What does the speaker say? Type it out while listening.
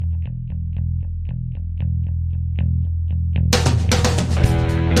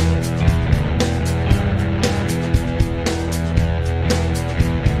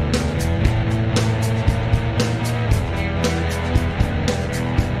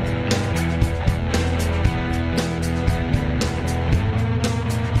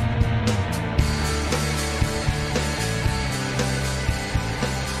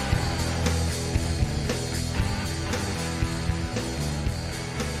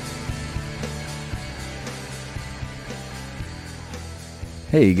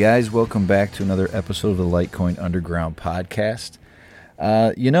Hey guys, welcome back to another episode of the Litecoin Underground podcast.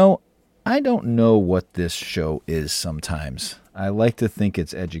 I don't know what this show is sometimes. I like to think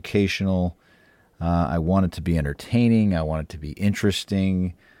it's educational. I want it to be entertaining. I want it to be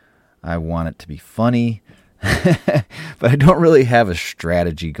interesting. I want it to be funny. But I don't really have a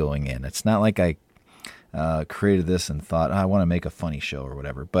strategy going in. It's not like I created this and thought, I want to make a funny show or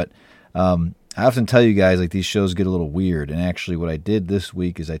whatever. But I often tell you guys, like, these shows get a little weird. And actually what I did this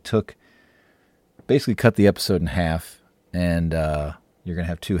week is I basically cut the episode in half, and you're going to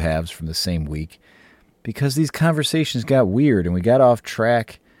have two halves from the same week because these conversations got weird and we got off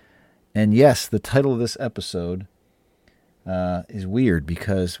track. And yes, the title of this episode is weird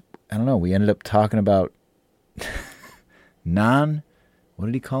because, I don't know, we ended up talking about what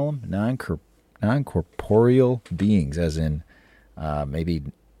did he call them? Non-corporeal beings, as in maybe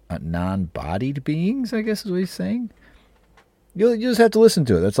non-bodied beings, I guess is what he's saying. You just have to listen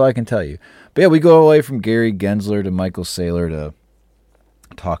to it. That's all I can tell you. But yeah, we go away from Gary Gensler to Michael Saylor to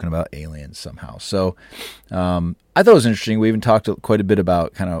talking about aliens somehow. So I thought it was interesting. We even talked quite a bit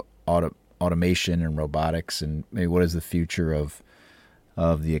about kind of automation and robotics and maybe what is the future of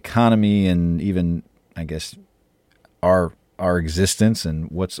the economy and even, I guess, our existence and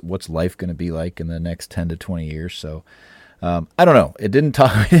what's life going to be like in the next 10 to 20 years. So I don't know. We didn't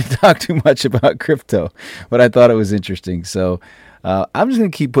talk too much about crypto, but I thought it was interesting. So I'm just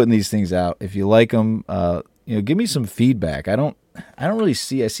going to keep putting these things out. If you like them, give me some feedback. I don't really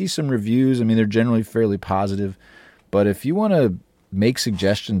see. I see some reviews. I mean, they're generally fairly positive. But if you want to make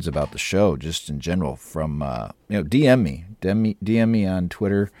suggestions about the show, just in general, from DM me on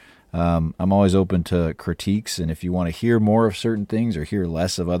Twitter. I'm always open to critiques, and if you want to hear more of certain things or hear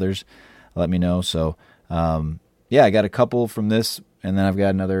less of others, let me know. So. I got a couple from this, and then I've got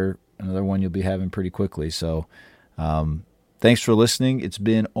another one you'll be having pretty quickly. So thanks for listening. It's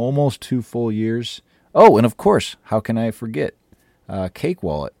been almost 2 full years. Oh, and of course, how can I forget Cake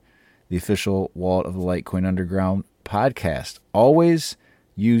Wallet, the official wallet of the Litecoin Underground podcast. Always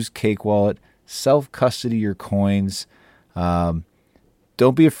use Cake Wallet. Self-custody your coins. Don't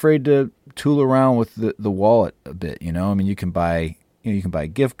be afraid to tool around with the wallet a bit. I mean, you can buy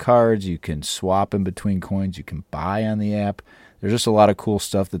gift cards, you can swap in between coins, you can buy on the app. There's just a lot of cool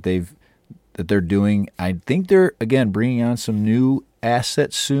stuff that they're doing. I think they're, again, bringing on some new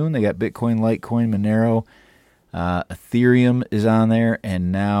assets soon. They got Bitcoin, Litecoin, Monero, Ethereum is on there,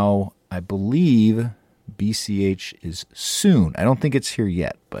 and now I believe BCH is soon. I don't think it's here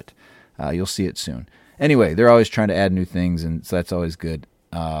yet, but you'll see it soon. Anyway, they're always trying to add new things, and so that's always good.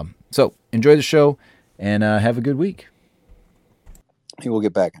 So enjoy the show, and have a good week. We'll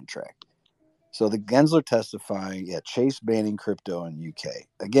get back on track. So the Gensler testifying, Chase banning crypto in UK.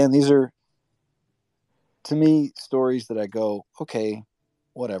 Again, these are, to me, stories that I go, okay,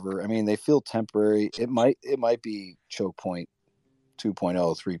 whatever. I mean, they feel temporary. It might be choke point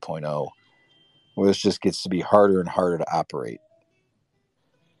 2.0, 3.0, where this just gets to be harder and harder to operate.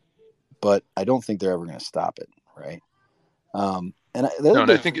 But I don't think they're ever going to stop it, right?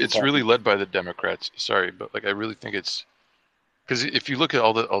 I think it's really led by the Democrats. Sorry, but I really think it's. Because if you look at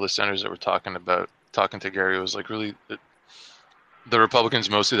all the senators that were talking to Gary, it was really the Republicans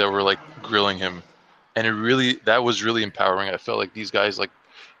mostly that were grilling him, and that was really empowering. I felt like these guys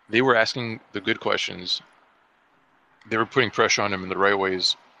they were asking the good questions, they were putting pressure on him in the right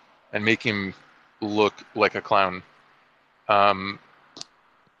ways, and making him look like a clown.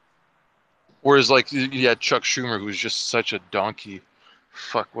 Whereas you had Chuck Schumer, who's just such a donkey.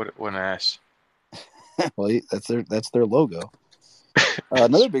 Fuck, what an ass. Well, that's their logo.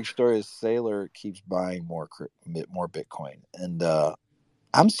 Another big story is Saylor keeps buying more Bitcoin, and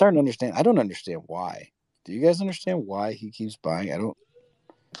I'm starting to understand. I don't understand why. Do you guys understand why he keeps buying? I don't.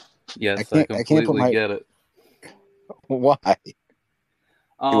 Yes, I completely get it. Why?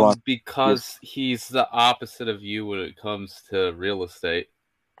 Because he's the opposite of you when it comes to real estate.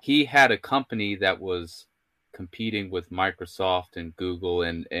 He had a company that was competing with Microsoft and Google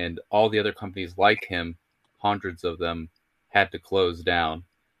and all the other companies like him, hundreds of them, had to close down,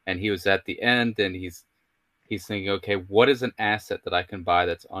 and he was at the end, and he's thinking, okay, what is an asset that I can buy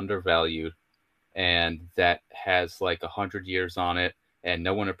that's undervalued and that has 100 years on it and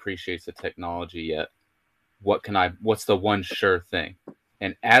no one appreciates the technology yet? What's the one sure thing?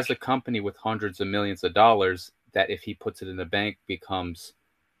 And as a company with hundreds of millions of dollars, that if he puts it in the bank becomes,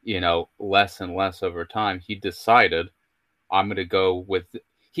 less and less over time, he decided, I'm going to go with.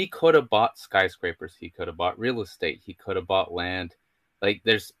 He could have bought skyscrapers. He could have bought real estate. He could have bought land.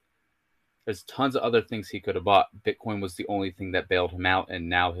 There's tons of other things he could have bought. Bitcoin was the only thing that bailed him out, and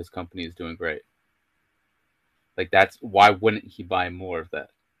now his company is doing great. Like, that's why wouldn't he buy more of that?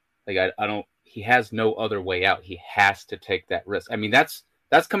 Like, I don't. He has no other way out. He has to take that risk. I mean, that's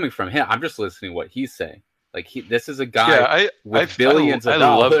coming from him. I'm just listening to what he's saying. Like, this is a guy with billions of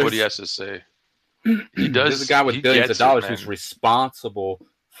dollars. I love what he has to say. He does. This is a guy with billions of dollars who's responsible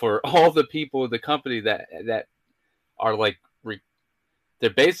for all the people in the company that are like, they're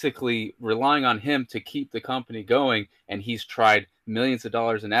basically relying on him to keep the company going. And he's tried millions of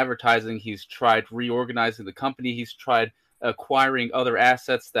dollars in advertising. He's tried reorganizing the company. He's tried acquiring other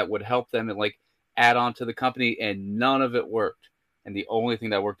assets that would help them and like add on to the company, and none of it worked. And the only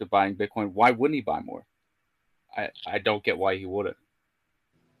thing that worked at buying Bitcoin, why wouldn't he buy more? I don't get why he wouldn't.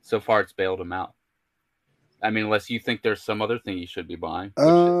 So far, it's bailed him out. I mean, unless you think there's some other thing he should be buying.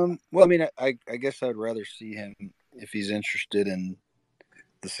 Well, I mean, I guess I'd rather see him, if he's interested in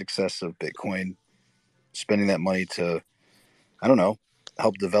the success of Bitcoin, spending that money to, I don't know,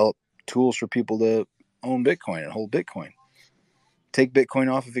 help develop tools for people to own Bitcoin and hold Bitcoin. Take Bitcoin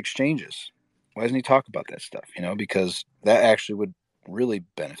off of exchanges. Why doesn't he talk about that stuff? Because that actually would really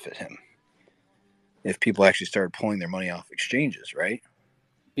benefit him if people actually started pulling their money off exchanges, right?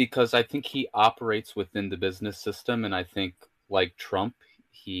 Because I think he operates within the business system, and I think, like Trump,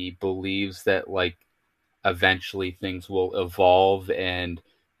 he believes that like eventually things will evolve and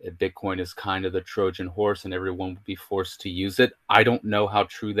Bitcoin is kind of the Trojan horse and everyone will be forced to use it. I don't know how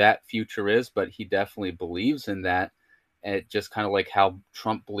true that future is, but he definitely believes in that. And it just kind of like how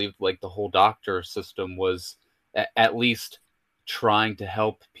Trump believed like the whole doctor system was at least trying to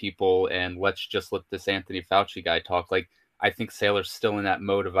help people. And let's just let this Anthony Fauci guy talk. Like, I think Saylor's still in that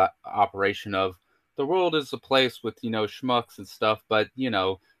mode of operation of the world is a place with, schmucks and stuff, but,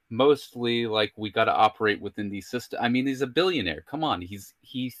 mostly like we got to operate within these systems. I mean, he's a billionaire. Come on.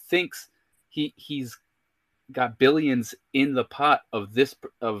 He thinks he's got billions in the pot of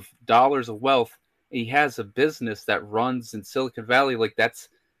dollars of wealth. He has a business that runs in Silicon Valley. Like,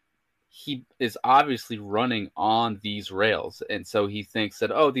 he is obviously running on these rails. And so he thinks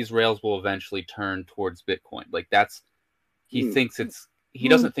that, these rails will eventually turn towards Bitcoin. Like, he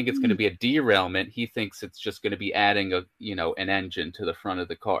doesn't think it's going to be a derailment. He thinks it's just going to be adding an engine to the front of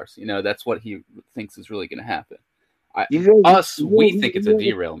the cars. That's what he thinks is really going to happen. We think it's a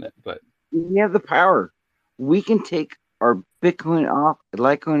derailment, but we have the power. We can take our Bitcoin off,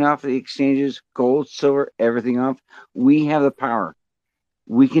 Litecoin off the exchanges, gold, silver, everything off. We have the power.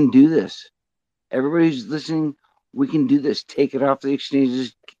 We can do this. Everybody who's listening, we can do this. Take it off the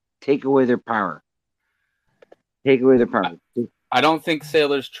exchanges. Take away their power. Take away their power. I don't think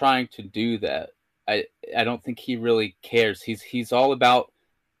Saylor's trying to do that. I don't think he really cares. He's all about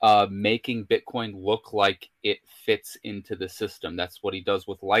making Bitcoin look like it fits into the system. That's what he does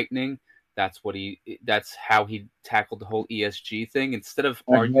with Lightning. That's how he tackled the whole ESG thing. Instead of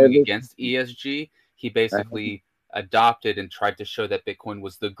arguing against ESG, he basically adopted and tried to show that Bitcoin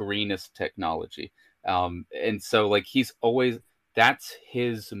was the greenest technology. And so like that's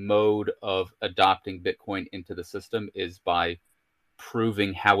his mode of adopting Bitcoin into the system, is by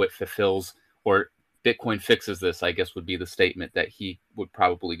proving how it fulfills, or Bitcoin fixes this, I guess would be the statement that he would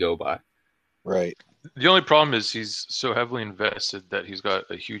probably go by. Right. The only problem is he's so heavily invested that he's got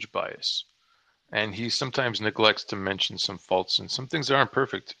a huge bias. And he sometimes neglects to mention some faults and some things that aren't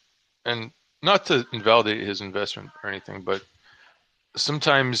perfect. And not to invalidate his investment or anything, but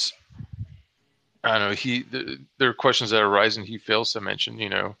sometimes, I don't know, there are questions that arise and he fails to mention,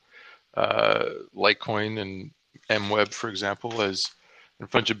 Litecoin and MWeb, for example, as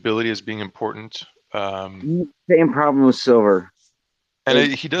fungibility as being important. Same problem with silver.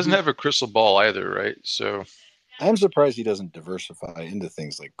 And he doesn't have a crystal ball either, right? So I'm surprised he doesn't diversify into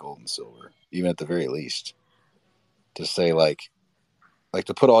things like gold and silver, even at the very least. To say like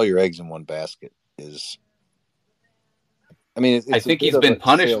to put all your eggs in one basket is, I mean, I think he's been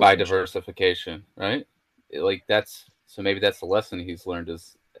punished by diversification, right? So maybe that's the lesson he's learned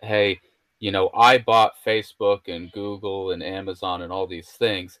is, hey, I bought Facebook and Google and Amazon and all these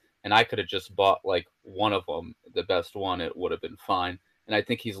things, and I could have just bought like one of them, the best one, it would have been fine. And I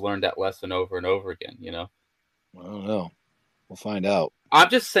think he's learned that lesson over and over again, I don't know. We'll find out. I'm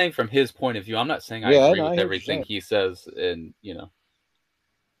just saying from his point of view. I'm not saying I agree with everything he says, and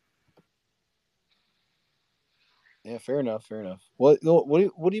Yeah, fair enough. What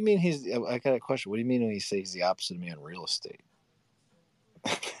do you mean I got a question. What do you mean when you say he's the opposite of me on real estate?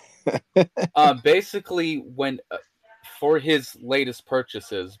 Basically, for his latest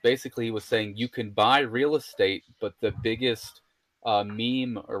purchases, basically he was saying you can buy real estate, but the biggest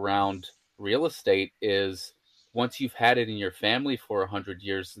meme around real estate is once you've had it in your family for 100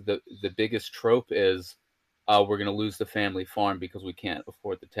 years, the biggest trope is we're going to lose the family farm because we can't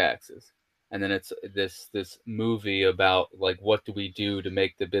afford the taxes. And then it's this movie about like, what do we do to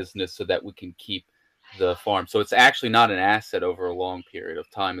make the business so that we can keep the farm? So it's actually not an asset over a long period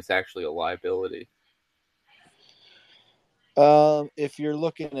of time. It's actually a liability. If you're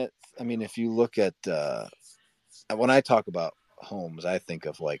looking at, if you look at, when I talk about homes, I think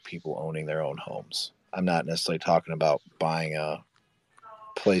of like people owning their own homes. I'm not necessarily talking about buying a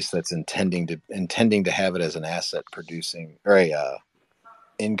place that's intending to have it as an asset producing, or a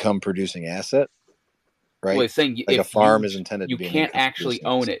income producing asset, right? Well, he's saying like if a farm is intended you to be an can't income actually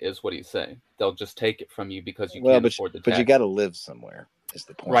own it, is what he's saying. They'll just take it from you because you can't afford the tax. But you got to live somewhere. Is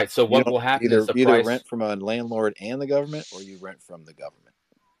the point? Right. So what will happen is the either price rent from a landlord and the government, or you rent from the government.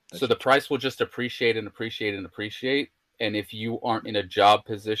 So the price will just appreciate and appreciate and appreciate. And if you aren't in a job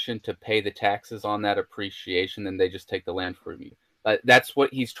position to pay the taxes on that appreciation, then they just take the land from you. That's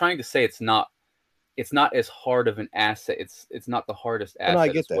what he's trying to say. It's not as hard of an asset. It's not the hardest asset. I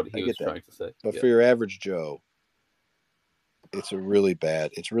get is that. what he was trying to say. But for your average Joe, it's really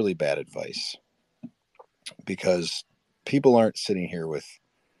bad advice, because people aren't sitting here with,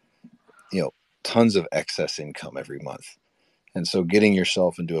 tons of excess income every month. And so getting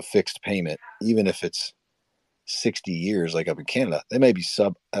yourself into a fixed payment, even if it's 60 years, like up in Canada, they may be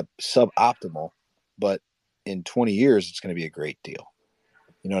suboptimal, but in 20 years, it's going to be a great deal.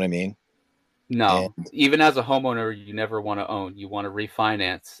 You know what I mean? No, even as a homeowner, you never want to own. You want to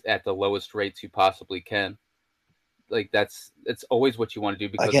refinance at the lowest rates you possibly can. Like that's always what you want to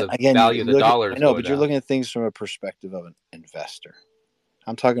do, because the value of the dollar is I know, but you're looking at things from a perspective of an investor.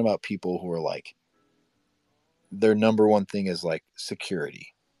 I'm talking about people who are like, their number one thing is like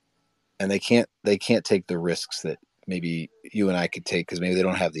security, and they can't take the risks that maybe you and I could take because maybe they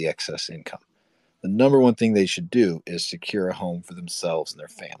don't have the excess income. The number one thing they should do is secure a home for themselves and their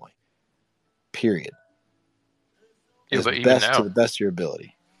family. Period. Yeah, but even now, to the best of your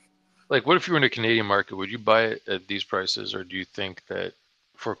ability. Like, what if you were in a Canadian market? Would you buy it at these prices, or do you think that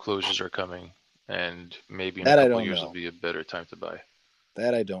foreclosures are coming and maybe in a couple of years will be a better time to buy?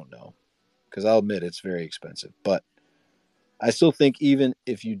 That I don't know, because I'll admit it's very expensive. But I still think even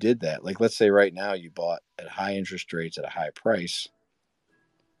if you did that, like let's say right now you bought at high interest rates at a high price,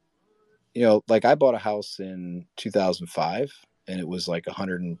 like I bought a house in 2005 and it was like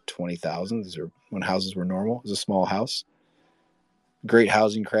 120,000. These are when houses were normal. It was a small house. Great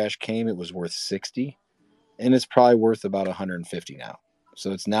housing crash came. It was worth 60, and it's probably worth about 150 now.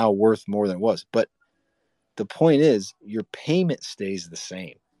 So it's now worth more than it was. But the point is, your payment stays the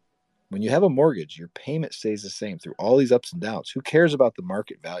same. When you have a mortgage, your payment stays the same through all these ups and downs. Who cares about the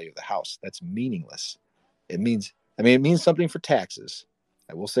market value of the house? That's meaningless. It means something for taxes.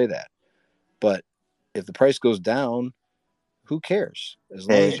 I will say that. But if the price goes down, who cares? As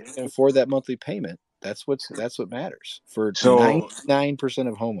long as you can afford that monthly payment, that's what matters for 99%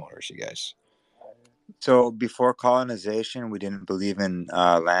 of homeowners, you guys. So before colonization, we didn't believe in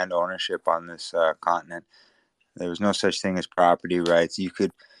land ownership on this continent. There was no such thing as property rights. You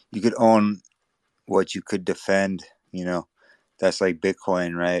could own what you could defend. That's like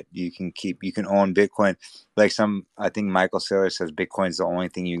Bitcoin, right? You can own Bitcoin. Like I think Michael Saylor says Bitcoin is the only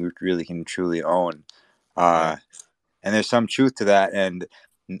thing you really can truly own. And there's some truth to that. And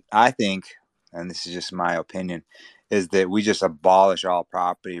I think, and this is just my opinion, is that we just abolish all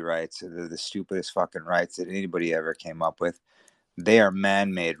property rights. They're the stupidest fucking rights that anybody ever came up with. They are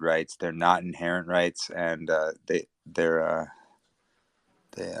man-made rights. They're not inherent rights, and they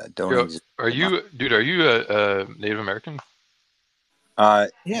don't exist. Are you a Native American?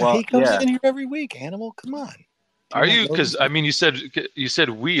 He comes in here every week. Animal, come on. Are you? Because you said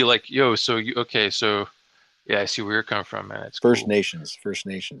we, like, yo. So yeah, I see where you're coming from, man. It's First Nations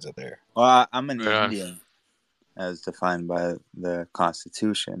are there. Well, I'm an Indian, as defined by the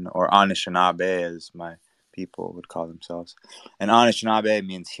Constitution, or Anishinaabe, as my people would call themselves. And Anishinaabe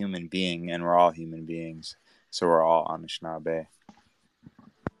means human being, and we're all human beings, so we're all Anishinaabe.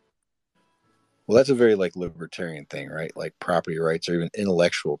 Well, that's a very libertarian thing, right? Like property rights, or even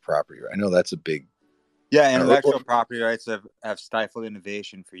intellectual property. I know that's a big. Yeah, intellectual property rights have stifled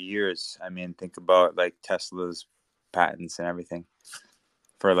innovation for years. I mean, think about like Tesla's patents and everything.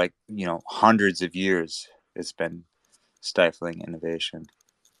 For hundreds of years, it's been stifling innovation.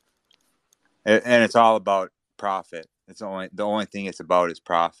 And it's all about profit. It's the only thing it's about is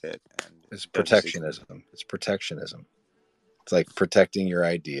profit. And it's protectionism. It's protectionism. It's like protecting your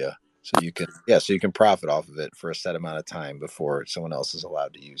idea so you can profit off of it for a set amount of time before someone else is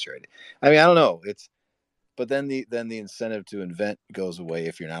allowed to use your idea. I mean, I don't know. But then the incentive to invent goes away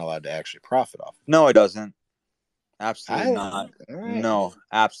if you're not allowed to actually profit off it. No, it doesn't. Absolutely not. Right. No,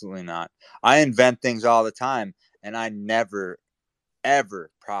 absolutely not. I invent things all the time, and I never ever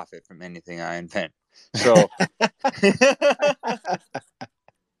profit from anything I invent. So,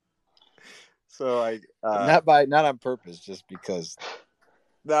 not on purpose, just because.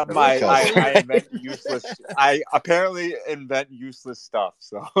 I invent useless. I apparently invent useless stuff.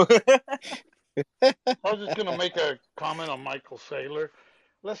 So, I was just going to make a comment on Michael Saylor.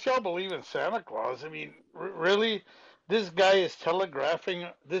 Let's y'all believe in Santa Claus. I mean, really, this guy is telegraphing.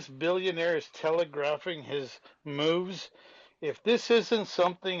 This billionaire is telegraphing his moves. If this isn't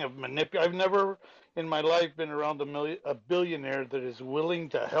something of I've never in my life been around a billionaire that is willing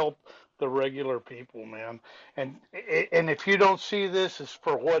to help the regular people, man. And if you don't see this as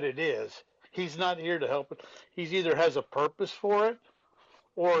for what it is, he's not here to help it. He's either has a purpose for it,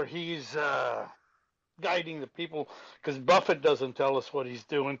 or he's guiding the people, because Buffett doesn't tell us what he's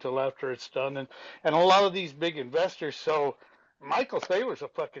doing till after it's done, and a lot of these big investors. So Michael Saylor's a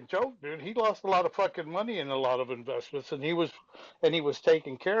fucking joke, dude. He lost a lot of fucking money in a lot of investments, and he was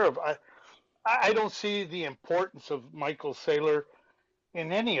taken care of. I don't see the importance of Michael Saylor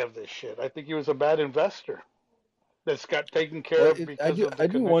in any of this shit. I think he was a bad investor that's got taken care of because of the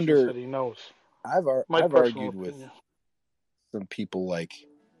connections that he knows. I've argued with some people like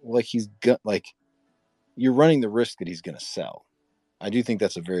he's got you're running the risk that he's going to sell. I do think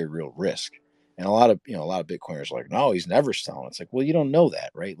that's a very real risk. And a lot of Bitcoiners are like, no, he's never selling. It's like, well, you don't know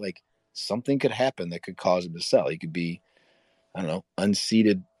that, right? Like something could happen that could cause him to sell. He could be, I don't know,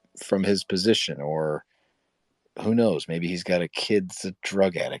 unseated from his position, or who knows? Maybe he's got a kid that's a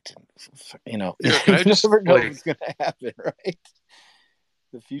drug addict. You know, yeah, can I just, never know what's going to happen, right?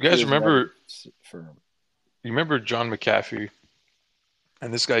 The future. You guys remember? You remember John McAfee?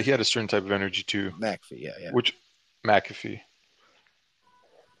 And this guy, he had a certain type of energy too. McAfee, yeah. McAfee,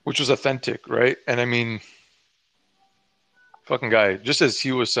 which was authentic, right? And I mean, fucking guy, just as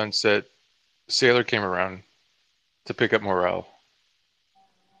he was sunset, Saylor came around to pick up morale.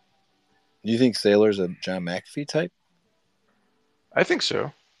 Do you think Saylor's a John McAfee type? I think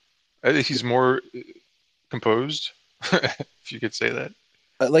so. I think he's more composed, if you could say that.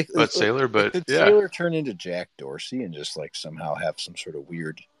 Saylor, but could yeah. Saylor turn into Jack Dorsey and just somehow have some sort of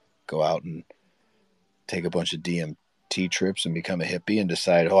weird, go out and take a bunch of DMT trips and become a hippie and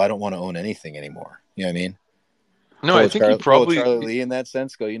decide, I don't want to own anything anymore. You know what I mean? No, I think he probably Charlie Lee in that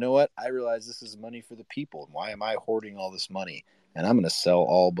sense. Go, you know what? I realize this is money for the people. And why am I hoarding all this money? And I'm going to sell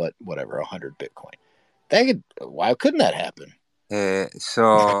all but 100 Bitcoin. Why couldn't that happen?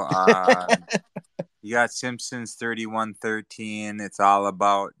 You got Simpsons 3113. It's all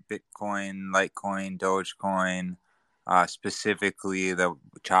about Bitcoin, Litecoin, Dogecoin, specifically the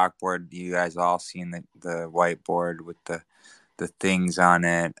chalkboard. You guys all seen the whiteboard with the things on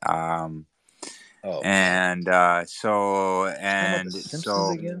it.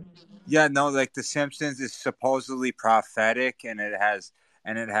 Yeah, no, the Simpsons is supposedly prophetic, and it has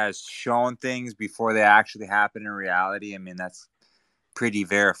shown things before they actually happen in reality. I mean, that's pretty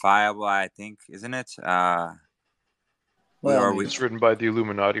verifiable, I think, isn't it? It's written by the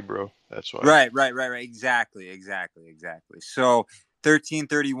Illuminati, bro. That's why. Right. Exactly. So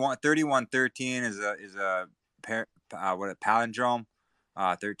 3113 is a palindrome.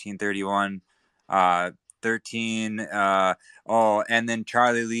 1331. 13. And then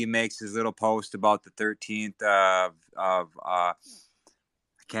Charlie Lee makes his little post about the 13th of I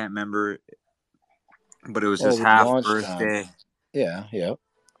can't remember, but it was his half birthday. Yeah.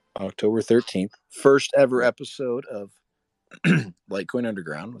 October 13th. First ever episode of Litecoin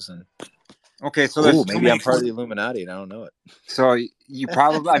Underground was in. Okay, so maybe I'm part of the Illuminati and I don't know it. So you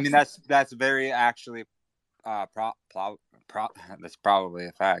probably, I mean, that's very actually, that's probably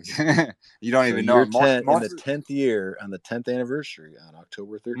a fact. You don't even know. In the 10th year, on the 10th anniversary on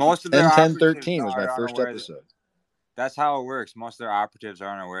October 13th. Most of their 10/13 was my first episode. That's how it works. Most of their operatives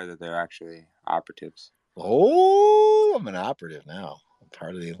aren't aware that they're actually operatives. Oh, I'm an operative now. I'm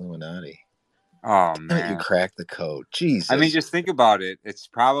part of the Illuminati. Oh, man. You cracked the code. Jesus. I mean, just think about it. It's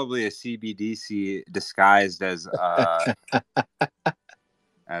probably a CBDC disguised as a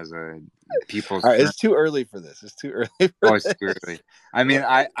people's... All right, it's too early for this. It's too early it's too early. I mean,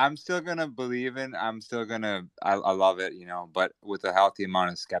 I'm still going to believe in... I love it, but with a healthy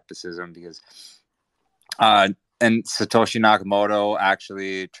amount of skepticism, because... and Satoshi Nakamoto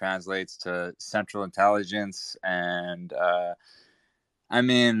actually translates to Central Intelligence, and I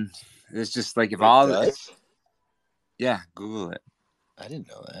mean, it's just if yeah, Google it. I didn't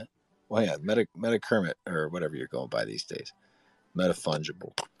know that. Well, yeah, Metakermit or whatever you're going by these days,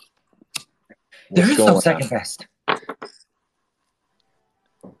 Metafungible. There is no second best.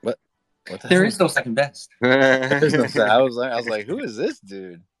 What? There is no second best. There's no. I was like, who is this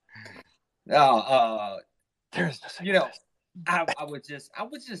dude? There is no second best. I would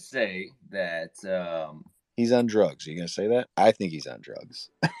just say that he's on drugs. Are you gonna say that? I think he's on drugs.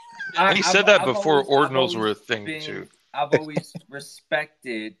 And he said that before ordinals were a thing too. I've always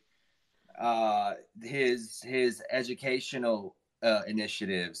respected his educational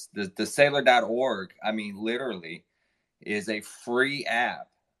initiatives. The Saylor.org, I mean, literally is a free app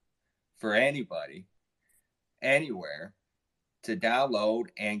for anybody, anywhere, to download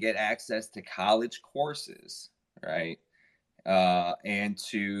and get access to college courses, right? And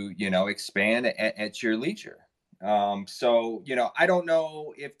to, expand at your leisure. So, I don't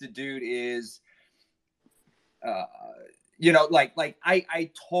know if the dude is, I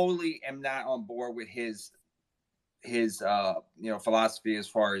totally am not on board with his philosophy as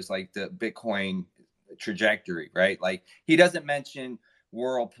far as like the Bitcoin trajectory, right? Like he doesn't mention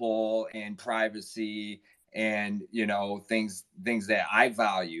Whirlpool and privacy and things that I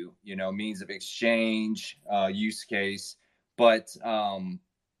value, means of exchange, use case, but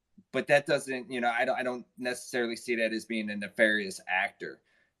that doesn't, I don't necessarily see that as being a nefarious actor.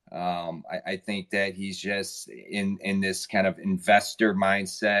 I think that he's just in this kind of investor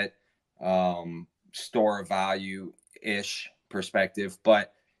mindset, store of value ish perspective.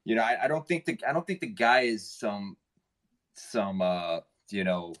 But I don't think the guy is some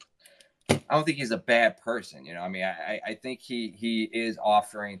I don't think he's a bad person. I mean, I think he is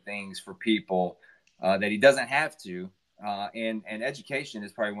offering things for people that he doesn't have to. And education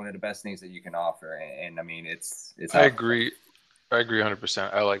is probably one of the best things that you can offer. And I mean, it's. I agree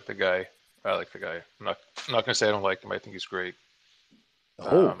 100%. I like the guy. I'm not gonna say I don't like him. I think he's great.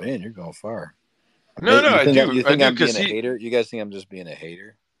 Oh man, you're going far. No, I do. You think I do, I'm being a hater? You guys think I'm just being a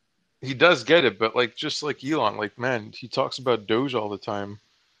hater? He does get it, but just like Elon, man, he talks about Doge all the time.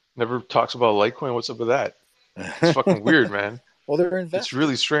 Never talks about Litecoin. What's up with that? It's fucking weird, man. Well, they're investing. It's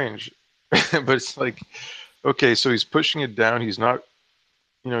really strange. But it's like, okay, so he's pushing it down. He's not,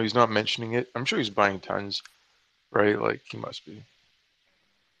 he's not mentioning it. I'm sure he's buying tons, right? Like he must be.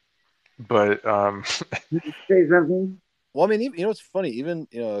 But say something. Well, I mean, it's funny. Even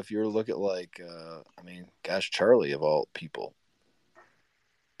if you were to look at Charlie of all people,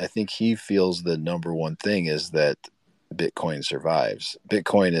 I think he feels the number one thing is that Bitcoin survives.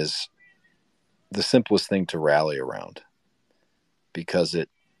 Bitcoin is the simplest thing to rally around because it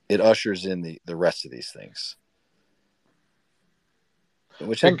ushers in the rest of these things.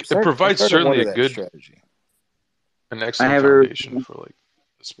 Which it provides certainly a good strategy, an excellent foundation for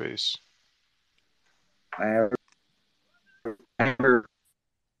the space. You're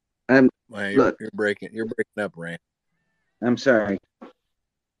breaking up, Rand. I'm sorry.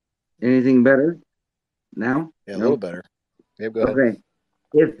 Anything better now? Yeah, a little better. Yeah, go ahead. Okay.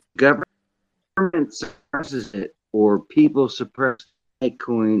 If government suppresses it or people suppress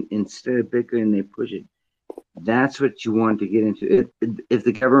Bitcoin instead of Bitcoin, they push it. That's what you want to get into. If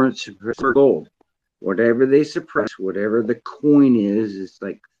the government suppresses gold, whatever they suppress, whatever the coin is, it's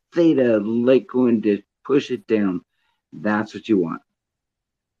like Theta, Litecoin to push it down. That's what you want.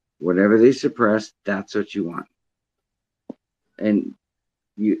 Whatever they suppress, that's what you want. And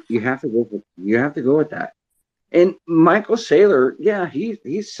you have to go with that. And Michael Saylor, yeah,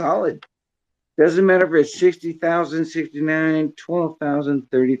 he's solid. Doesn't matter if it's 60,000, 69,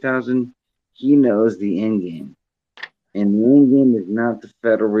 12,000, 30,000. He knows the end game. And the end game is not the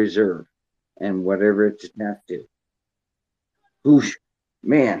Federal Reserve and whatever it's attached to. Whoosh,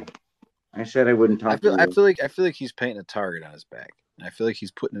 man. I said I wouldn't talk to you. I feel like he's painting a target on his back. I feel like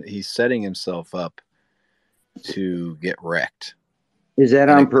he's setting himself up to get wrecked. Is that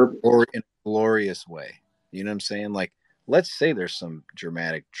on purpose? Or in a glorious way. You know what I'm saying? Like, let's say there's some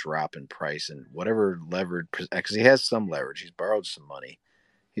dramatic drop in price and whatever leverage, because he has some leverage. He's borrowed some money.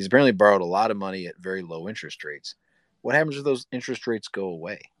 He's apparently borrowed a lot of money at very low interest rates. What happens if those interest rates go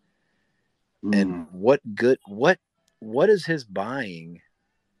away? And what is his buying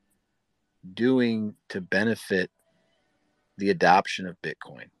doing to benefit the adoption of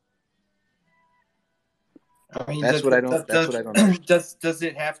Bitcoin? I mean, that's what I don't understand. Does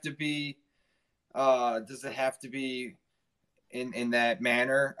it have to be? Does it have to be in that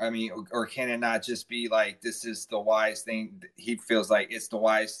manner? I mean, or can it not just be like this is the wise thing? He feels like it's the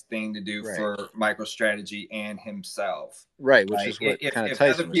wise thing to do for MicroStrategy and himself, right? Which is what kind of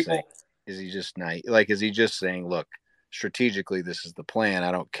Tyson was saying. Is he just naive? Like, is he just saying, look, strategically, this is the plan.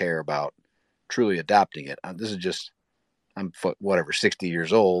 I don't care about truly adopting it. This is just, I'm 60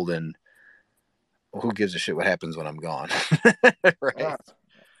 years old, and who gives a shit what happens when I'm gone? Right.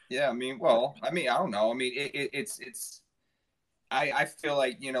 Yeah. I mean, I don't know. I mean, it's, I feel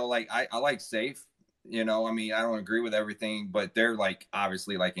like, I like Safe, I mean, I don't agree with everything, but they're like,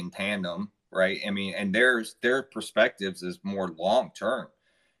 obviously like in tandem, right? I mean, and their perspectives is more long term,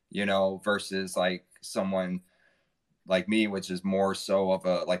 versus like someone like me, which is more so of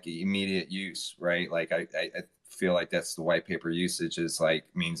a like immediate use, right? Like I feel like that's the white paper usage is like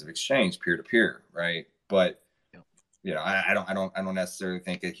means of exchange, peer to peer, right? But I don't necessarily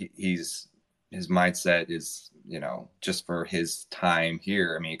think that his mindset is just for his time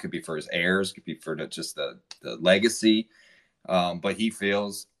here. I mean, it could be for his heirs, it could be for just the legacy. But he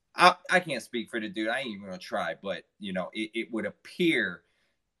feels I can't speak for the dude. I ain't even gonna try, but it would appear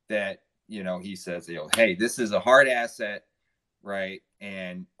that he says, hey, this is a hard asset, right?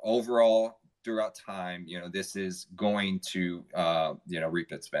 And overall, throughout time, this is going to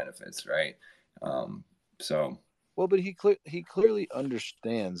reap its benefits, right? So well, but he clearly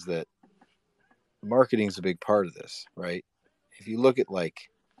understands that marketing is a big part of this, right? If you look at like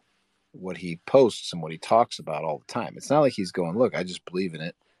what he posts and what he talks about all the time, it's not like he's going, look, I just believe in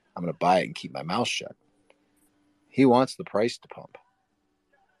it, I'm going to buy it and keep my mouth shut. He wants the price to pump.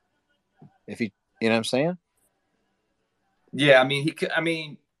 If he, you know what I'm saying? Yeah, I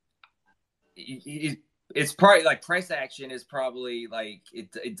mean, it's probably like price action is probably like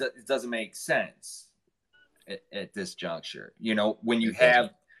it doesn't make sense at this juncture. When you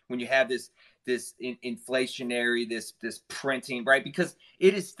have this inflationary, this printing, right? Because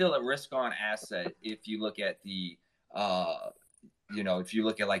it is still a risk on asset if you look at the if you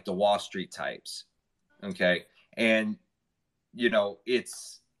look at like the Wall Street types, okay, and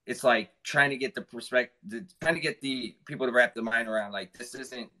it's like trying to get the people to wrap their mind around like this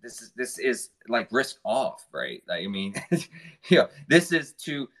is like risk off, right? Like, I mean, this is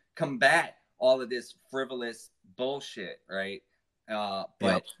to combat all of this frivolous bullshit, right?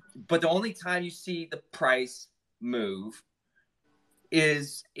 But the only time you see the price move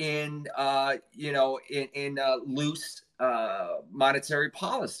is in loose monetary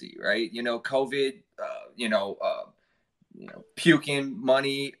policy, right? COVID, puking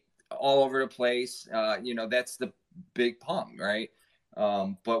money all over the place. That's the big pump, right?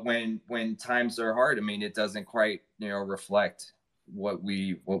 But when times are hard, I mean, it doesn't quite, reflect what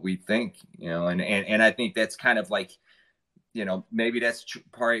we think, and I think that's kind of like, maybe that's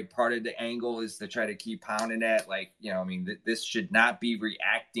part of the angle is to try to keep pounding that, like, I mean, this should not be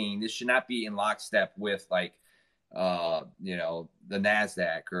reacting. This should not be in lockstep with like, the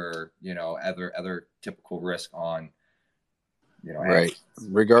NASDAQ or, other typical risk on, right.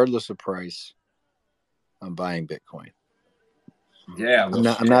 Regardless of price, I'm buying Bitcoin. Yeah. Well,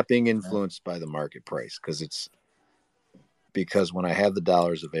 I'm not being influenced by the market price because when I have the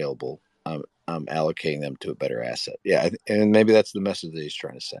dollars available, I'm allocating them to a better asset. Yeah. And maybe that's the message that he's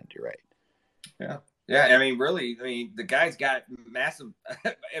trying to send. You're right. Yeah. Yeah. I mean, really, the guy's got massive,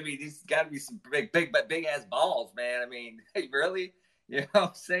 I mean, he's got to be some big ass balls, man. I mean, really, I'm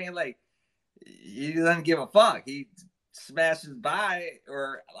saying, like, he doesn't give a fuck. He smashes buy,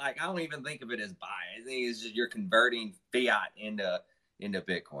 or like, I don't even think of it as buy. I think it's just you're converting fiat into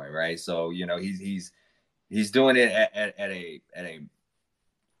Bitcoin, right? So he's doing it at a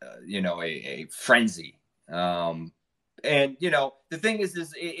frenzy. And the thing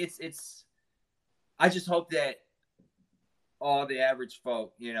is it's I just hope that all the average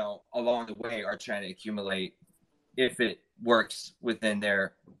folk, along the way are trying to accumulate if it works within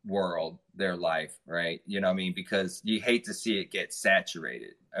their world, their life, right? You know what I mean? Because you hate to see it get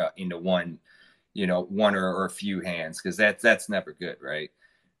saturated into one or a few hands, because that's never good, right?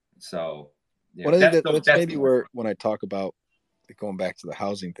 So well, I think that's maybe where, when I talk about going back to the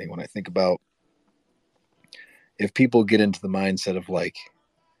housing thing, when I think about if people get into the mindset of like,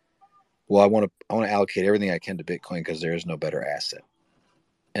 well, I want to allocate everything I can to Bitcoin because there is no better asset.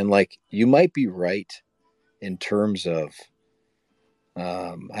 And like, you might be right in terms of,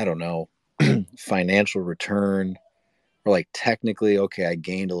 I don't know, financial return, or like technically, okay, I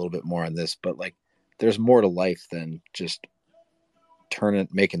gained a little bit more on this, but like there's more to life than just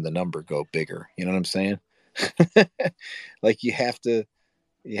making the number go bigger. You know what I'm saying? Like you have to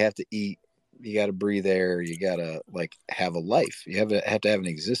eat, you got to breathe air, you got to like have a life, you have to have an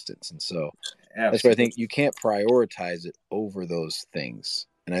existence. And so that's why I think you can't prioritize it over those things.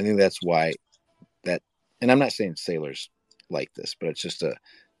 And I think that's why and I'm not saying Saylor's like this, but it's just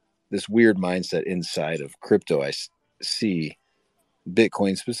this weird mindset inside of crypto. I see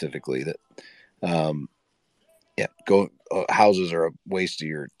Bitcoin specifically that, houses are a waste of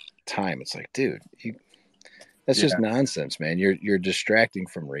your time. It's like, dude, that's just nonsense, man. You're distracting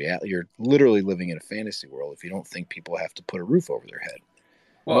from reality. You're literally living in a fantasy world if you don't think people have to put a roof over their head.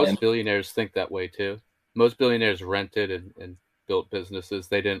 Well, most billionaires think that way too. Most billionaires rented and built businesses.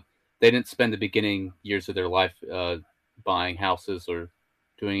 They didn't spend the beginning years of their life buying houses or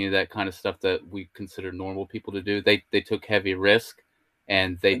doing any of that kind of stuff that we consider normal people to do. They took heavy risk,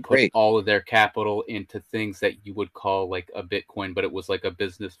 and they put all of their capital into things that you would call like a Bitcoin, but it was like a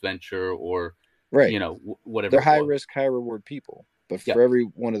business venture or right. You know, whatever. They're high risk, high reward people. But for every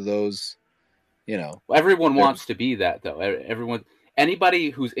one of those, you know, everyone wants to be that though. Anybody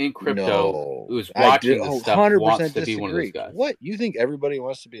who's in crypto who's watching this stuff 100% wants to be one of those guys. What? You think everybody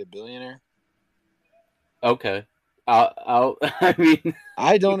wants to be a billionaire? Okay. I mean,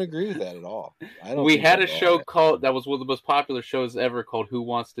 I don't agree with that at all. We had a show called that was one of the most popular shows ever called "Who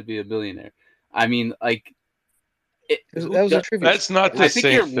Wants to Be a Billionaire." I mean, like that was a trivia. That's not the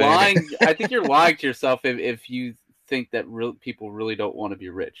same you're thing. lying. I think you're lying to yourself if you think that people really don't want to be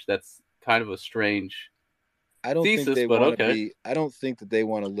rich. That's kind of a strange. I don't thesis, think they but want to be. I don't think that they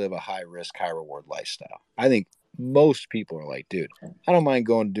want to live a high risk, high reward lifestyle. I think most people are like, dude, I don't mind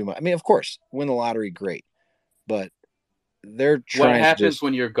going to do my. I mean, of course, win the lottery, great, but they're trying. What happens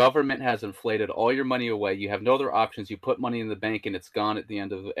when your government has inflated all your money away? You have no other options. You put money in the bank and it's gone at the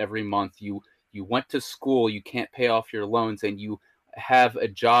end of every month. You went to school. You can't pay off your loans, and you have a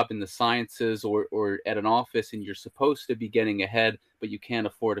job in the sciences or at an office, and you're supposed to be getting ahead, but you can't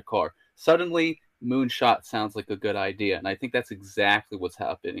afford a car. Suddenly, moonshot sounds like a good idea, and I think that's exactly what's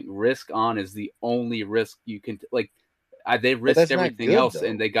happening. Risk on is the only risk you can like. They risked everything else, though.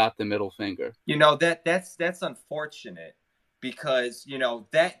 And they got the middle finger. You know, that's unfortunate because you know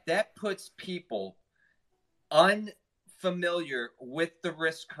that puts people unfamiliar with the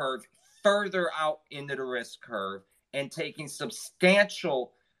risk curve further out into the risk curve and taking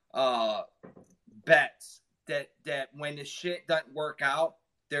substantial bets that when the shit doesn't work out,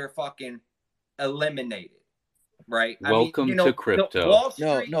 they're fucking eliminated, right? Welcome to crypto. Wall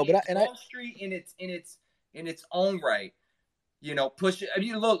Street, Wall Street in its own right, you know, push it. I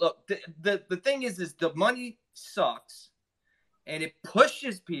mean, look. The thing is the money sucks, and it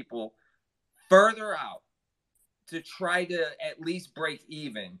pushes people further out to try to at least break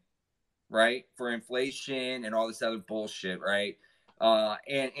even, right? For inflation and all this other bullshit, right?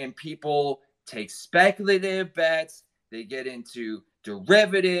 And people take speculative bets. They get into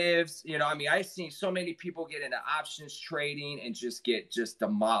derivatives. You know, I mean, I've seen so many people get into options trading and just get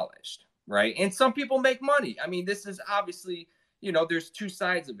demolished, right? And some people make money. I mean, this is obviously, you know, there's two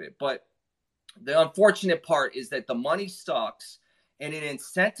sides of it. But the unfortunate part is that the money sucks and it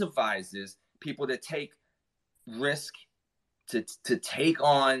incentivizes people to take risk, to take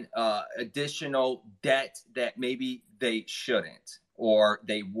on additional debt that maybe they shouldn't or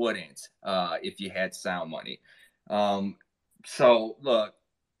they wouldn't if you had sound money. So look,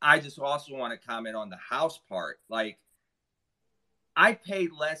 I just also want to comment on the house part. Like, I paid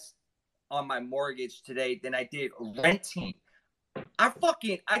less on my mortgage today than I did renting. I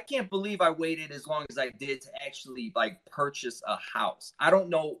can't believe I waited as long as I did to actually like purchase a house. I don't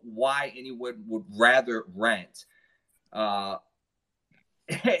know why anyone would rather rent and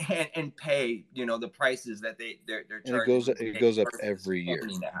pay, you know, the prices that they're charging. It goes up every year.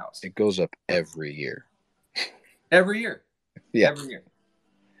 It goes up every year. Every year. Yeah. Every year.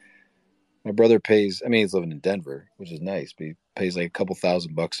 My brother pays, I mean, he's living in Denver, which is nice, but he pays like a couple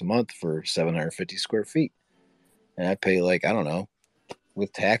 $1,000 a month for 750 square feet. And I pay like, I don't know,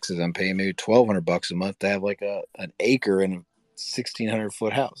 with taxes, I'm paying maybe $1,200 a month to have like an acre in a 1,600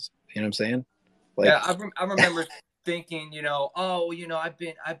 foot house. You know what I'm saying? Like, yeah, I remember thinking, you know, oh, you know, I've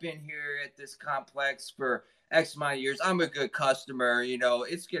been here at this complex for X amount of years. I'm a good customer. You know,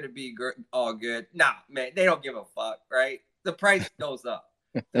 it's gonna be all good. Nah, man, they don't give a fuck, right? The price goes up.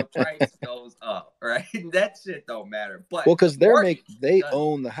 The price goes up, right? That shit don't matter. But well, because they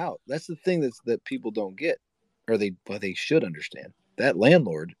own the house. That's the thing that people don't get, or they should understand. That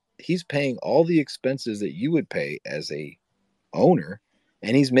landlord, he's paying all the expenses that you would pay as a owner,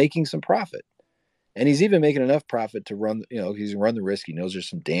 and he's making some profit. And he's even making enough profit to run, you know, he's run the risk. He knows there's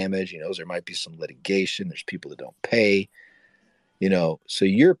some damage. He knows there might be some litigation. There's people that don't pay, you know. So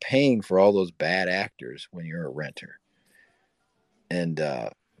you're paying for all those bad actors when you're a renter. And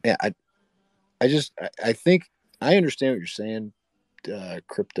yeah, I think I understand what you're saying.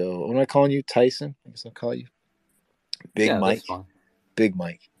 Crypto. What am I calling you? Tyson? I guess I'll call you Big Mike. Big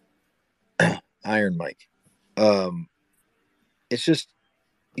Mike. Iron Mike. It's just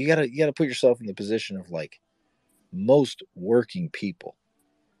you gotta put yourself in the position of like most working people.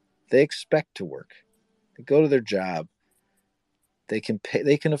 They expect to work. They go to their job. They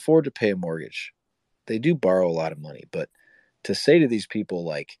can afford to pay a mortgage. They do borrow a lot of money, but to say to these people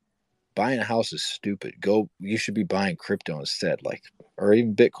like buying a house is stupid. You should be buying crypto instead, like, or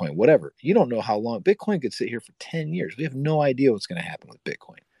even Bitcoin, whatever. You don't know how long Bitcoin could sit here for 10 years. We have no idea what's going to happen with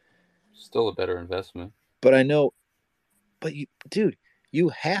Bitcoin. Still a better investment. But I know, dude, You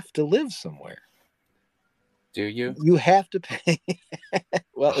have to live somewhere. Do you? You have to pay.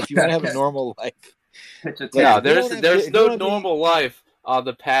 Well, if you want to have a normal life. No, there's no normal life on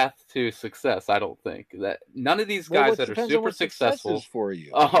the path to success. I don't think that none of these guys that are super successful for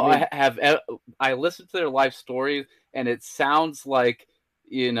you. I listened to their life stories, and it sounds like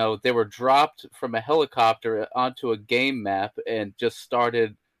they were dropped from a helicopter onto a game map and just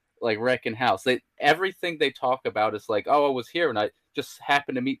started like wrecking house. Everything they talk about is like, oh, I was here and I just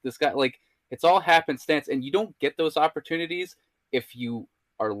happened to meet this guy. Like, it's all happenstance, and you don't get those opportunities if you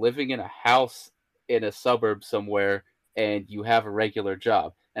are living in a house in a suburb somewhere and you have a regular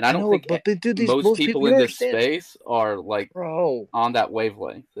job. And I don't think most people in this space are like on that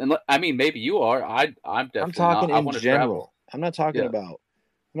wavelength. And I mean, maybe you are. I'm definitely I'm talking not. I in general. I'm not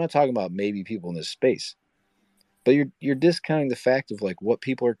talking about maybe people in this space. But you're discounting the fact of like what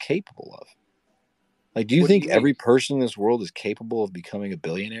people are capable of. Like, do you think every person in this world is capable of becoming a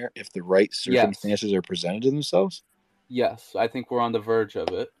billionaire if the right circumstances are presented to themselves? Yes, I think we're on the verge of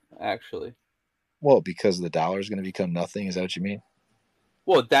it, actually. Well, because the dollar is going to become nothing. Is that what you mean?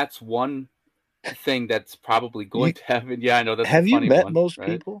 Well, that's one thing that's probably going to happen. Yeah, I know that's have a funny you met one, most right?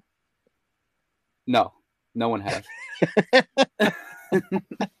 people? No one has.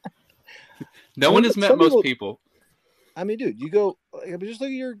 No one has met most people. I mean, dude, you go just look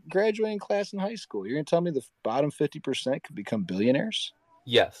at your graduating class in high school. You're going to tell me the bottom 50% could become billionaires?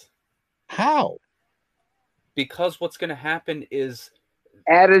 Yes. How? Because what's going to happen is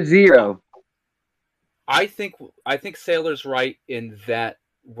add a zero. I think Saylor's right in that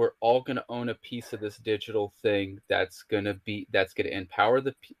we're all going to own a piece of this digital thing that's going to empower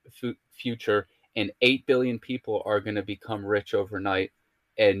the future, and 8 billion people are going to become rich overnight,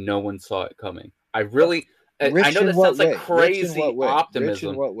 and no one saw it coming. I know that sounds like crazy optimism.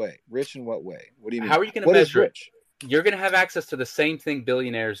 Rich in what way? What do you mean? How are you going to measure it? You're going to have access to the same thing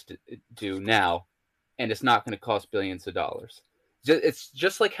billionaires do now, and it's not going to cost billions of dollars. It's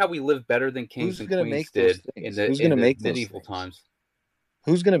just like how we live better than kings and queens did in the medieval times.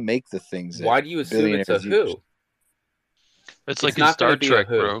 Who's going to make the things? Why do you assume it's a who? It's like in Star Trek,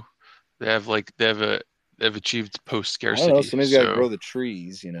 bro. They have achieved post scarcity. I don't know. Somebody's got to grow the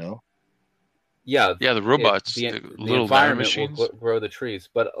trees, you know. Yeah, the robots, the environment will grow the trees.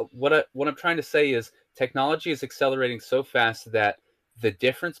 But what I'm trying to say is technology is accelerating so fast that the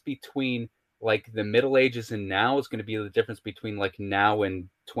difference between like the Middle Ages and now is going to be the difference between like now and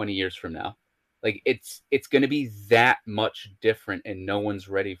 20 years from now. Like it's going to be that much different, and no one's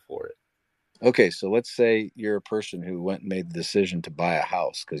ready for it. Okay, so let's say you're a person who went and made the decision to buy a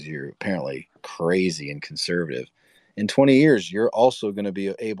house because you're apparently crazy and conservative. In 20 years, you're also going to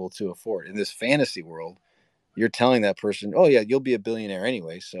be able to afford. In this fantasy world, you're telling that person, oh, yeah, you'll be a billionaire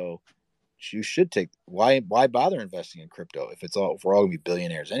anyway, so you should take... Why bother investing in crypto if we're all going to be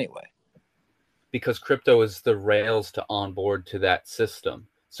billionaires anyway? Because crypto is the rails to onboard to that system.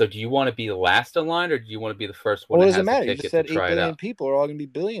 So do you want to be the last in line, or do you want to be the first one? Well, it doesn't matter. You just said 8 billion people are all going to be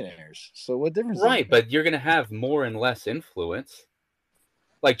billionaires. So what difference does it make? Right, but you're going to have more and less influence.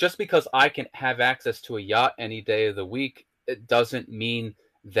 Like, just because I can have access to a yacht any day of the week, it doesn't mean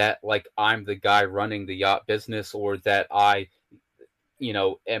that, like, I'm the guy running the yacht business, or that I,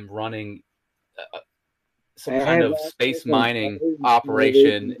 am running some kind of space mining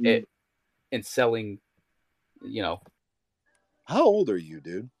operation and selling, How old are you,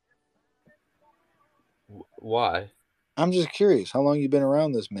 dude? Why? I'm just curious. How long you been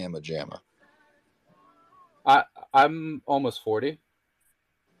around this mamma jamma? I'm almost 40.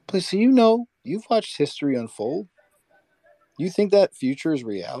 But so you've watched history unfold. You think that future is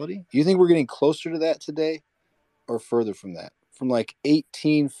reality? You think we're getting closer to that today, or further from that? From like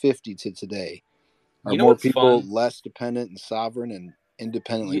 1850 to today, are more people less dependent and sovereign and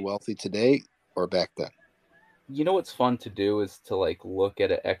independently wealthy today, or back then? You know what's fun to do is to like look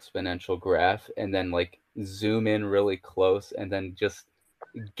at an exponential graph and then like zoom in really close and then just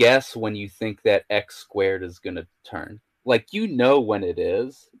guess when you think that x squared is going to turn. Like, when it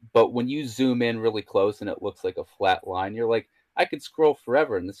is, but when you zoom in really close and it looks like a flat line, you're like, I could scroll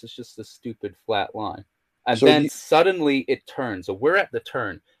forever and this is just a stupid flat line. And then suddenly it turns. So we're at the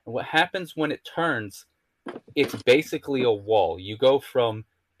turn. And what happens when it turns, it's basically a wall. You go from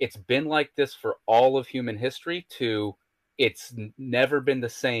it's been like this for all of human history to it's never been the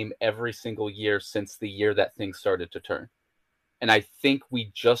same every single year since the year that things started to turn. And I think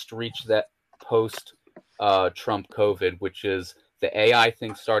we just reached that post Trump COVID, which is the AI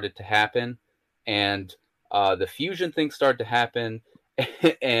thing started to happen, and the fusion thing started to happen,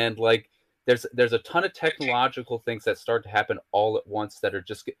 and like there's a ton of technological things that start to happen all at once that are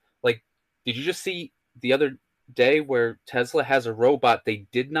just like, did you just see the other day where Tesla has a robot. They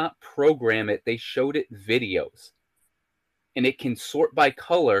did not program it. They showed it videos. And it can sort by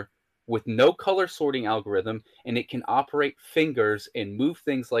color with no color sorting algorithm, and it can operate fingers and move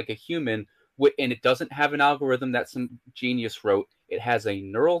things like a human, and it doesn't have an algorithm that some genius wrote. It has a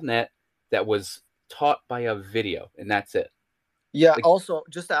neural net that was taught by a video, and that's it. Yeah, also,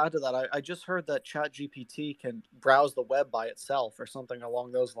 just to add to that, I just heard that ChatGPT can browse the web by itself or something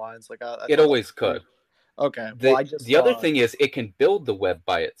along those lines. Like it always could. Okay. The other thing is it can build the web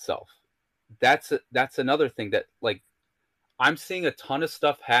by itself. That's another thing that, like, I'm seeing a ton of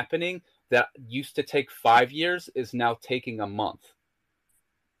stuff happening that used to take 5 years is now taking a month.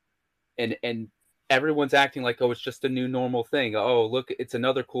 And everyone's acting like, oh, it's just a new normal thing. Oh, look, it's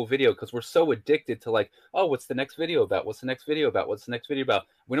another cool video, because we're so addicted to, like, oh, what's the next video about? What's the next video about? What's the next video about?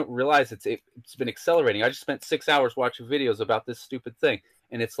 We don't realize it's been accelerating. I just spent 6 hours watching videos about this stupid thing.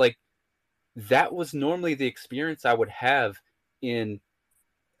 And it's like, that was normally the experience I would have in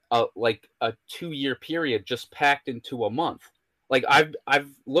like a 2-year period just packed into a month. Like,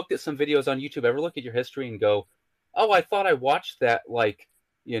 I've looked at some videos on YouTube. Ever look at your history and go, oh, I thought I watched that, like,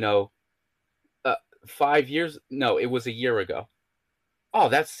 5 years. No, it was a year ago. Oh,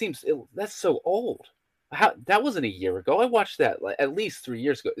 that's so old. That wasn't a year ago. I watched that at least 3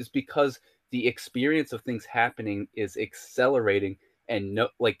 years ago. It's because the experience of things happening is accelerating, and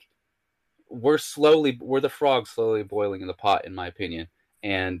we're the frog slowly boiling in the pot, in my opinion.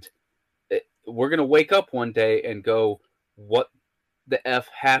 And we're going to wake up one day and go, what the F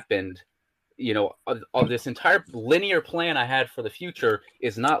happened? Of this entire linear plan I had for the future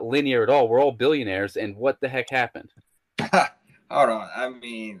is not linear at all. We're all billionaires, and what the heck happened? Hold on. I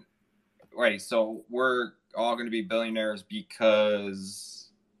mean, wait, so we're all going to be billionaires because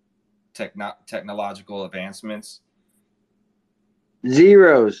technological advancements?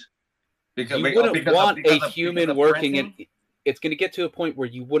 Zeros. Because you wouldn't want a human working in. It's going to get to a point where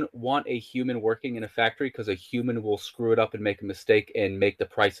you wouldn't want a human working in a factory, because a human will screw it up and make a mistake and make the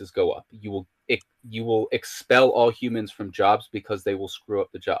prices go up. You will expel all humans from jobs because they will screw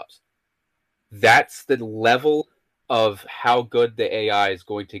up the jobs. That's the level of how good the AI is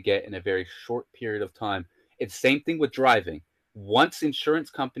going to get in a very short period of time. It's the same thing with driving. Once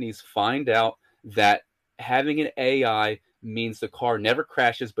insurance companies find out that having an AI means the car never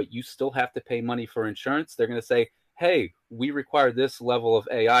crashes, but you still have to pay money for insurance, they're going to say, hey, we require this level of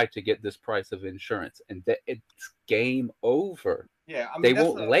AI to get this price of insurance, and it's game over. Yeah, I mean, they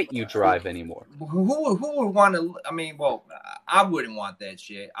won't let you drive anymore. Who would want to? I mean, well, I wouldn't want that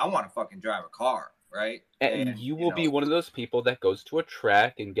shit. I want to fucking drive a car, right? And you will be one of those people that goes to a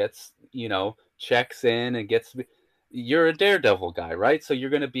track and gets, checks in and gets. You're a daredevil guy, right? So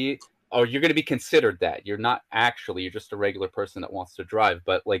you're going to be considered that. You're not actually. You're just a regular person that wants to drive,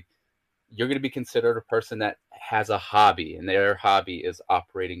 but like, you're going to be considered a person that has a hobby, and their hobby is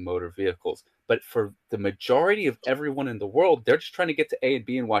operating motor vehicles. But for the majority of everyone in the world, they're just trying to get to A and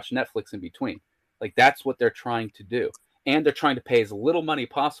B and watch Netflix in between. Like, that's what they're trying to do. And they're trying to pay as little money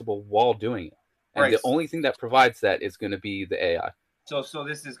possible while doing it. And the only thing that provides that is going to be the AI. So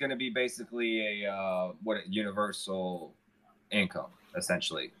this is going to be basically a universal income,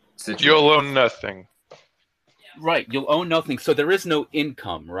 essentially. You'll own nothing. Right, you'll own nothing. So there is no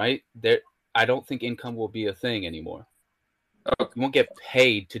income, right? I don't think income will be a thing anymore. Okay. You won't get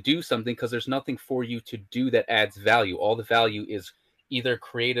paid to do something because there's nothing for you to do that adds value. All the value is either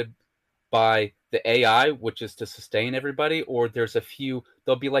created by the AI, which is to sustain everybody, or there'll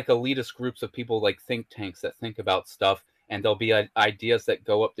be like elitist groups of people, like think tanks, that think about stuff, and there'll be ideas that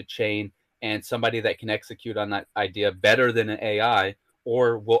go up the chain, and somebody that can execute on that idea better than an AI,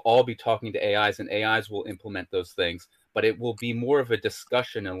 or we'll all be talking to AIs, and AIs will implement those things. But it will be more of a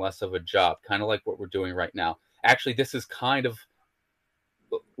discussion and less of a job, kind of like what we're doing right now. Actually, this is kind of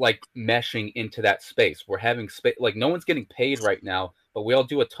like meshing into that space. We're having space, like no one's getting paid right now, but we all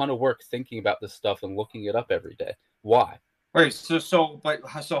do a ton of work thinking about this stuff and looking it up every day. Why? Right. So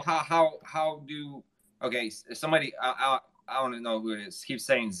how do, okay, somebody, I want to know who it is, keeps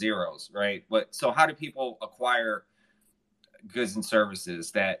saying zeros, right? But so how do people acquire goods and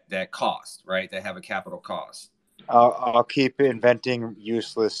services that cost, right? That have a capital cost? I'll keep inventing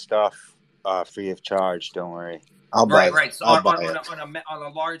useless stuff free of charge. Don't worry. I'll buy it. Right. So on a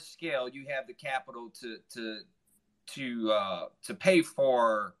large scale, you have the capital to pay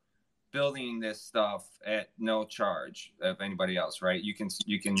for building this stuff at no charge of anybody else, right? You can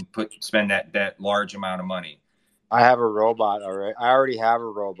spend that large amount of money. I have a robot already. I already have a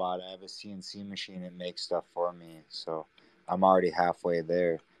robot. I have a CNC machine that makes stuff for me. So I'm already halfway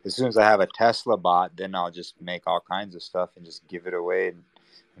there. As soon as I have a Tesla bot, then I'll just make all kinds of stuff and just give it away and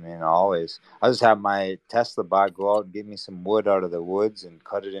I mean, always. I just have my Tesla bot go out and get me some wood out of the woods and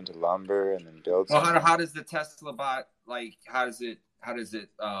cut it into lumber and then build something. Well, how does the Tesla bot, like, how does it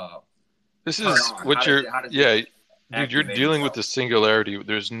this turn is on? what you're, yeah, dude, you're activate dealing with itself? the singularity.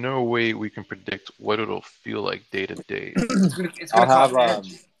 There's no way we can predict what it'll feel like day to day. It's gonna I'll cause have,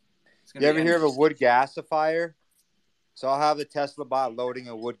 you ever hear of a energy. wood gasifier? So I'll have the Tesla bot loading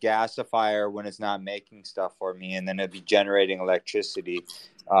a wood gasifier when it's not making stuff for me, and then it'll be generating electricity,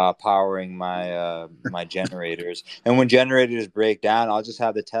 powering my my generators. And when generators break down, I'll just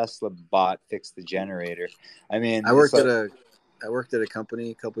have the Tesla bot fix the generator. I mean, I worked at a company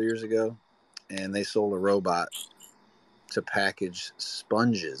a couple years ago, and they sold a robot to package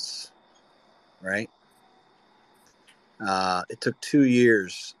sponges. Right? It took 2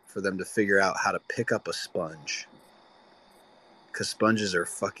 years for them to figure out how to pick up a sponge, because sponges are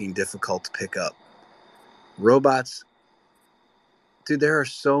fucking difficult to pick up. Robots, dude, there are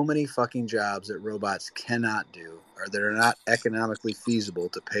so many fucking jobs that robots cannot do, or that are not economically feasible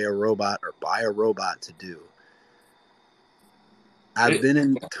to pay a robot or buy a robot to do. I've been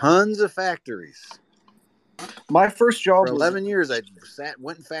in tons of factories. My first job For 11 years, I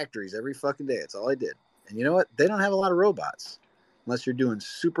went in factories every fucking day. That's all I did. And you know what? They don't have a lot of robots unless you're doing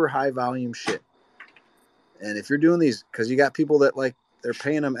super high volume shit. And if you're doing these, because you got people that, like, they're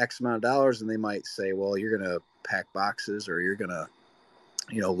paying them X amount of dollars, and they might say, well, you're going to pack boxes, or you're going to,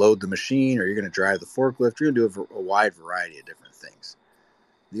 load the machine, or you're going to drive the forklift. You're going to do a wide variety of different things.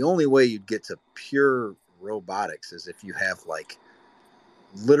 The only way you'd get to pure robotics is if you have, like,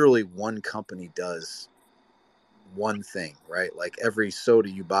 literally one company does one thing, right? Like, every soda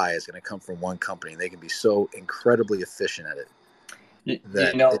you buy is going to come from one company, and they can be so incredibly efficient at it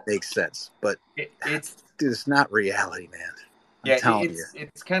that it makes sense. But dude, it's not reality, man. I'm telling you.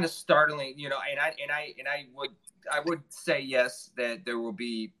 It's kind of startling, and I would say yes, that there will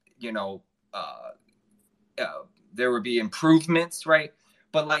be, there will be improvements, right?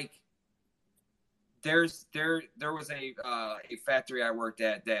 But like, there was a factory I worked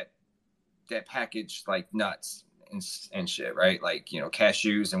at that packaged like nuts and shit, right? Like,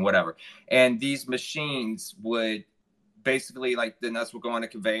 cashews and whatever. And these machines would basically, like, the nuts will go on a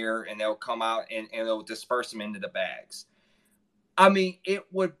conveyor, and they'll come out and they'll disperse them into the bags. I mean, it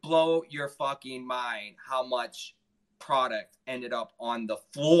would blow your fucking mind how much product ended up on the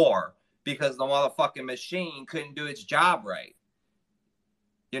floor because the motherfucking machine couldn't do its job right.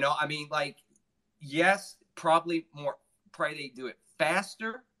 I mean, like, yes, probably they do it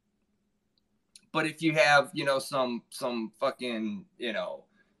faster. But if you have, some fucking,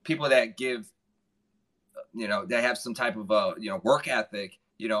 people that give, they have some type of work ethic,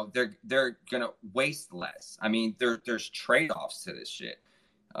 they're gonna waste less. I mean, there's trade-offs to this shit.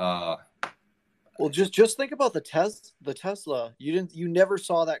 Well, just think about the Tesla. You never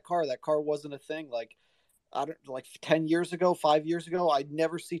saw that car. That car wasn't a thing. Like, 10 years ago, 5 years ago, I'd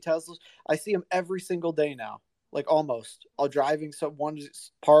never see Teslas. I see them every single day now. Like, almost. I'll driving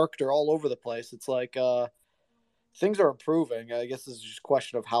someone's parked or all over the place. It's like things are improving. I guess it's just a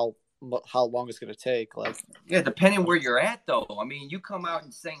question of how long it's going to take. Like, yeah, depending where you're at, though. I mean, you come out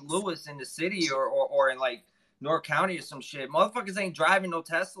in St. Louis in the city or in like North County or some shit. Motherfuckers ain't driving no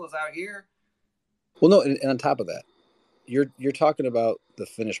Teslas out here. Well, no, and on top of that, you're talking about the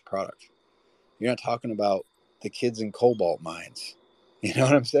finished product. You're not talking about the kids in cobalt mines. You know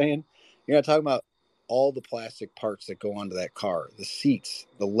what I'm saying? You're not talking about all the plastic parts that go onto that car, the seats,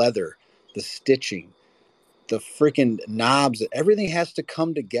 the leather, the stitching, the freaking knobs. Everything has to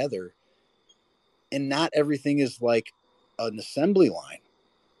come together, and not everything is like an assembly line.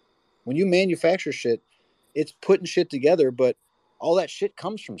 When you manufacture shit, it's putting shit together, but all that shit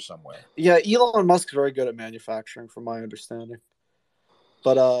comes from somewhere. Yeah, Elon Musk's very good at manufacturing, from my understanding.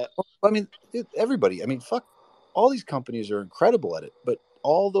 But I mean, dude, everybody. I mean, fuck, all these companies are incredible at it, but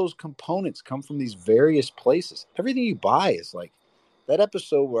all those components come from these various places. Everything you buy is like that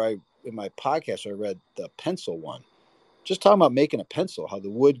episode where in my podcast, I read the pencil one, just talking about making a pencil, how the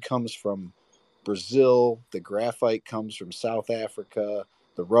wood comes from Brazil, the graphite comes from South Africa,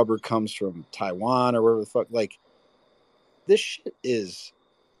 the rubber comes from Taiwan or wherever the fuck. Like, this shit is,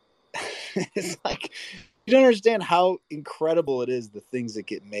 it's like, you don't understand how incredible it is, the things that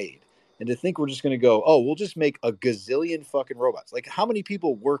get made. And to think we're just going to go, oh, we'll just make a gazillion fucking robots. Like, how many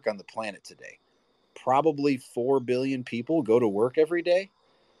people work on the planet today? Probably 4 billion people go to work every day.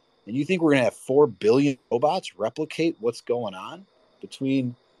 And you think we're going to have 4 billion robots replicate what's going on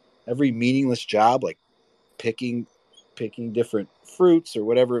between every meaningless job, like picking different fruits or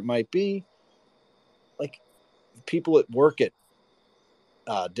whatever it might be? Like, people at work at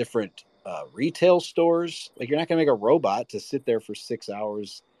different retail stores. Like, you're not going to make a robot to sit there for 6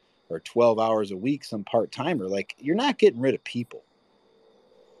 hours or 12 hours a week, some part-timer. Like, you're not getting rid of people.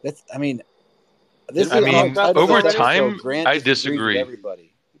 Over time, I disagree.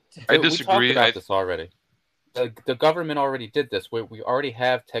 Everybody. I disagree. We talked about this already. The government already did this. We already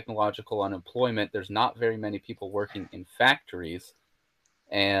have technological unemployment. There's not very many people working in factories,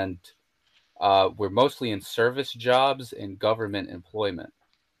 and we're mostly in service jobs and government employment.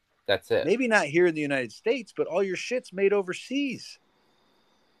 That's it. Maybe not here in the United States, but all your shit's made overseas.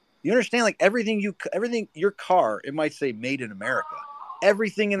 You understand? Like, everything, your car, it might say made in America.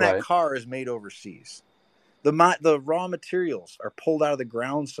 Everything in that car is made overseas. The raw materials are pulled out of the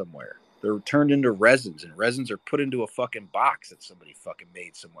ground somewhere. They're turned into resins, and resins are put into a fucking box that somebody fucking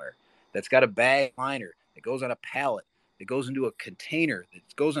made somewhere. That's got a bag liner that goes on a pallet. It goes into a container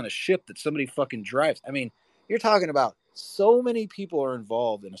that goes on a ship that somebody fucking drives. I mean, you're talking about so many people are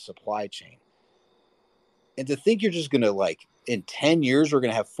involved in a supply chain. And to think you're just going to, like, in 10 years, we're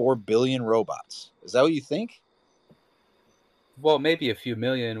going to have 4 billion robots. Is that what you think? Well, maybe a few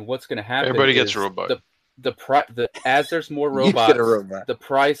million. What's going to happen? Everybody gets a robot. As there's more robots, the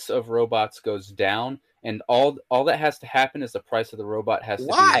price of robots goes down, and all that has to happen is the price of the robot has to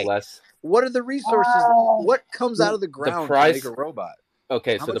be less. What are the resources? What comes out of the ground to make a robot?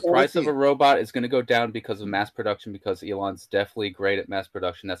 Okay, so the price of a robot is going to go down because of mass production, because Elon's definitely great at mass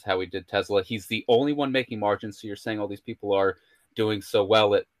production. That's how he did Tesla. He's the only one making margins. So you're saying all these people are doing so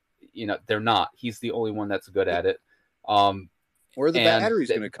well at, they're not. He's the only one that's good at it. Where are the batteries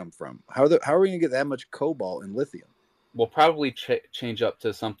going to come from? How are we going to get that much cobalt and lithium? We'll probably change up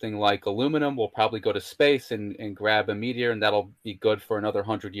to something like aluminum. We'll probably go to space and grab a meteor, and that'll be good for another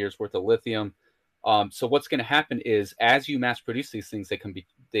 100 years worth of lithium. So what's going to happen is, as you mass produce these things,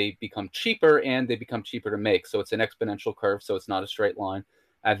 they become cheaper, and they become cheaper to make. So it's an exponential curve, so it's not a straight line.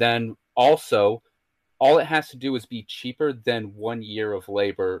 And then also, all it has to do is be cheaper than 1 year of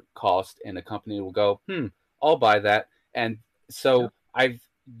labor cost, and a company will go, I'll buy that. And so I've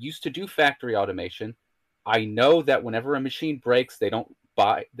used to do factory automation. I know that whenever a machine breaks, they don't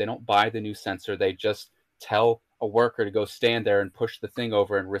buy the new sensor. They just tell a worker to go stand there and push the thing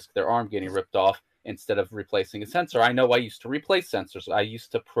over and risk their arm getting ripped off instead of replacing a sensor. I know I used to replace sensors. I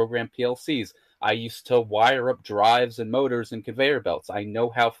used to program PLCs. I used to wire up drives and motors and conveyor belts. I know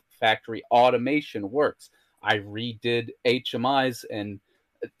how factory automation works. I redid HMIs, and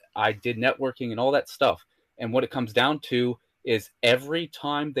I did networking and all that stuff. And what it comes down to is, every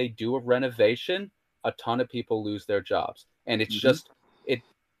time they do a renovation, a ton of people lose their jobs. And it's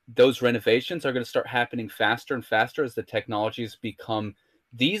those renovations are going to start happening faster and faster as the technologies become.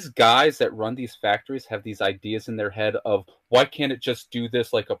 These guys that run these factories have these ideas in their head of, why can't it just do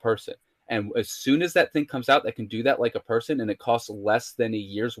this like a person? And as soon as that thing comes out that can do that like a person, and it costs less than a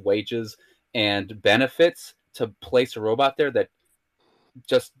year's wages and benefits to place a robot there that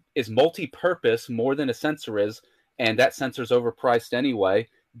just is multi-purpose more than a sensor is, and that sensor's overpriced anyway,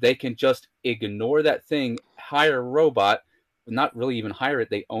 they can just ignore that thing, hire a robot, not really even hire it,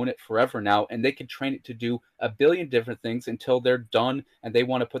 they own it forever now, and they can train it to do a billion different things until they're done and they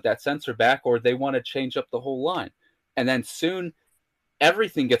want to put that sensor back, or they want to change up the whole line. And then soon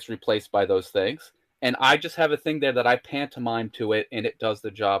everything gets replaced by those things, and I just have a thing there that I pantomime to it, and it does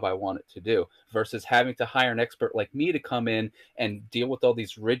the job I want it to do, versus having to hire an expert like me to come in and deal with all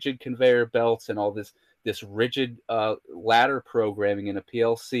these rigid conveyor belts and all this rigid ladder programming in a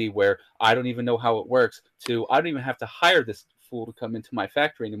PLC where I don't even know how it works, to I don't even have to hire this fool to come into my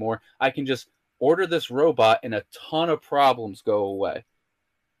factory anymore. I can just order this robot and a ton of problems go away.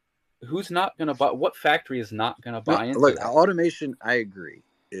 Who's not going to buy? What factory is not going to buy into that? Automation, I agree,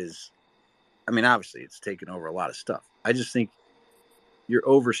 obviously it's taken over a lot of stuff. I just think you're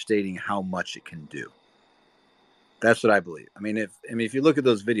overstating how much it can do. That's what I believe. If you look at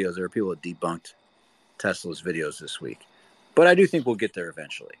those videos, there are people that debunked Tesla's videos this week, but I do think we'll get there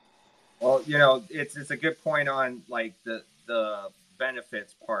eventually. Well, it's a good point on like the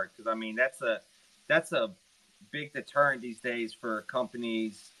benefits part, because that's a big deterrent these days for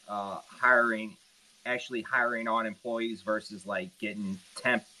companies hiring on employees versus like getting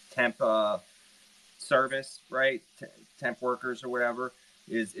temp service, right? Temp workers or whatever,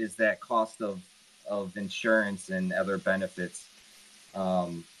 is that cost of insurance and other benefits.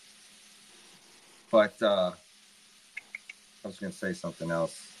 But I was going to say something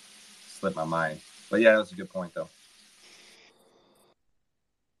else, slipped my mind. But yeah, that was a good point, though.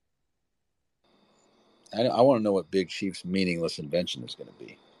 I want to know what Big Chief's meaningless invention is going to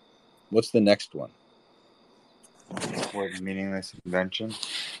be. What's the next one? What meaningless invention?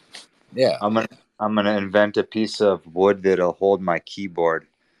 Yeah, I'm gonna invent a piece of wood that'll hold my keyboard.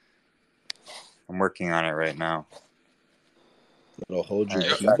 I'm working on it right now. It'll hold your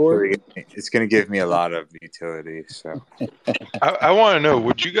It's keyboard. It's going to give me a lot of utility. So I want to know,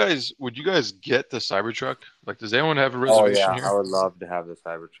 would you guys get the Cybertruck? Like, does anyone have a reservation here? I would love to have the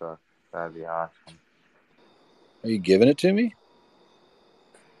Cybertruck. That'd be awesome. Are you giving it to me?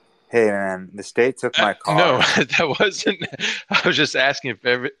 Hey man, the state took my car. No, that wasn't. I was just asking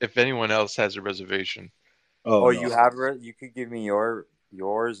if anyone else has a reservation. Oh, no. You have you could give me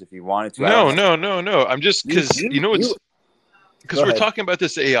yours if you wanted to. No. I'm just because because we're talking about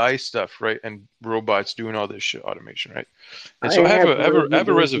this AI stuff, right? And robots doing all this shit, automation, right? And so I have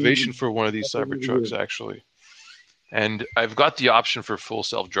a reservation for one of these Cybertrucks actually, and I've got the option for full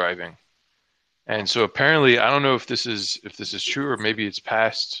self-driving. And so apparently, I don't know if this is true or maybe it's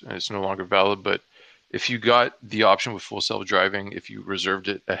passed and it's no longer valid. But if you got the option with full self-driving, if you reserved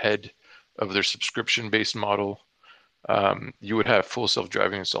it ahead of their subscription-based model, you would have full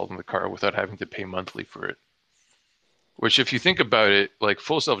self-driving installed in the car without having to pay monthly for it. Which, if you think about it, like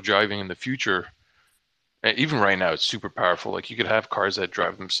full self-driving in the future, even right now, it's super powerful. Like you could have cars that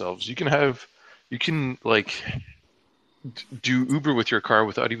drive themselves. You can like do Uber with your car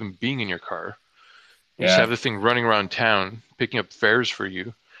without even being in your car. You just have the thing running around town, picking up fares for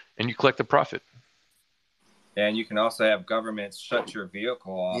you, and you collect the profit. And you can also have governments shut your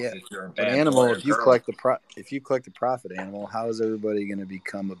vehicle off if you're a bad animal. boy or If you girl. collect the profit, animal, how is everybody going to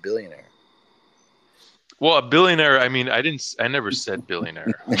become a billionaire? Well, a billionaire. I mean, I never said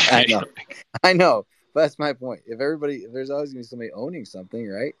billionaire. I know, but that's my point. If there's always going to be somebody owning something,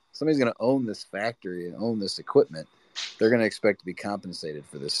 right? Somebody's going to own this factory and own this equipment. They're going to expect to be compensated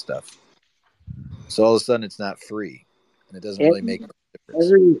for this stuff. So all of a sudden, it's not free, and it doesn't really make a difference.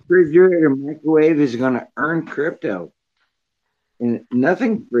 Every refrigerator and microwave is going to earn crypto, and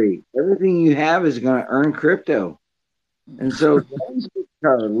nothing free. Everything you have is going to earn crypto, and so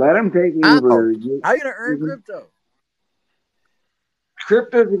let them take Uber. How are you going to earn crypto?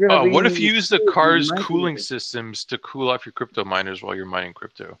 Cryptos are going to be. What if you use the car's cooling systems to cool off your crypto miners while you're mining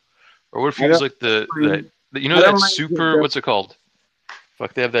crypto? Or what if you use like that super? What's it called?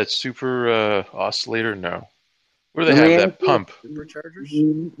 Fuck, they have that super oscillator? No. What do they have? That pump?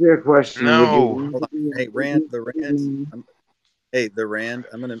 Superchargers? Your question. No. Hey, Rand. Hey, Rand.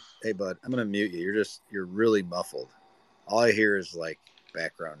 Hey, bud. I'm gonna mute you. You're really muffled. All I hear is like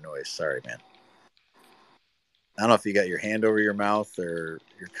background noise. Sorry, man. I don't know if you got your hand over your mouth or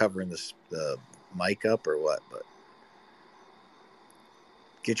you're covering the mic up or what, but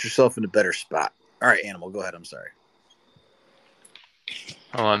get yourself in a better spot. All right, Animal, go ahead. I'm sorry.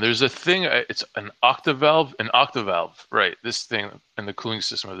 Hold on, there's a thing. It's an octavalve, right? This thing in the cooling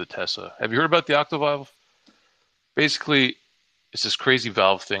system of the Tesla. Have you heard about the octavalve? Basically, it's this crazy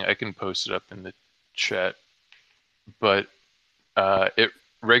valve thing. I can post it up in the chat, but it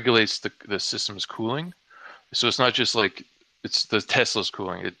regulates the system's cooling. So it's not just like it's the Tesla's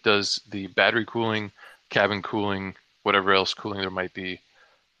cooling. It does the battery cooling, cabin cooling, whatever else cooling there might be,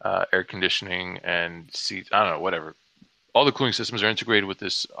 air conditioning and seats. I don't know, whatever. All the cooling systems are integrated with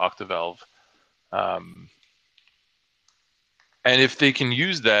this octavalve. And if they can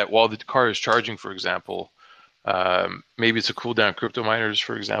use that while the car is charging, for example, maybe it's a cool down crypto miners,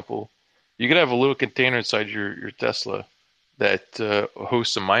 for example, you could have a little container inside your Tesla that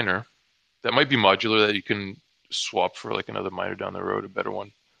hosts a miner that might be modular that you can swap for like another miner down the road, a better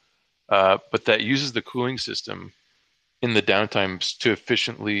one. But that uses the cooling system in the downtimes to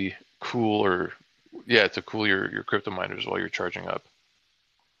efficiently cool to cool your crypto miners while you're charging up.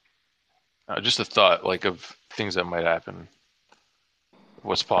 Just a thought, like of things that might happen.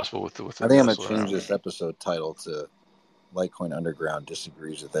 What's possible with the I think I'm gonna change this episode title to "Litecoin Underground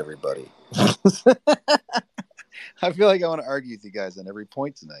Disagrees with Everybody." I feel like I want to argue with you guys on every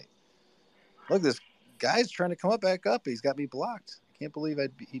point tonight. Look, this guy's trying to come back up. He's got me blocked. I can't believe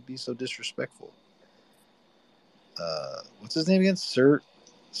he'd be so disrespectful. What's his name again? Serp.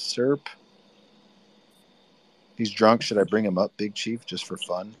 He's drunk. Should I bring him up, Big Chief, just for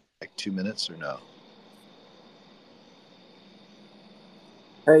fun? Like 2 minutes or no?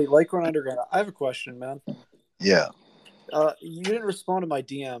 Hey, Litecoin Underground, I have a question, man. Yeah. You didn't respond to my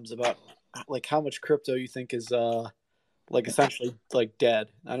DMs about like how much crypto you think is like essentially like dead.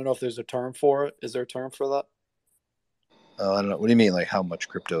 I don't know if there's a term for it. Is there a term for that? I don't know. What do you mean? Like how much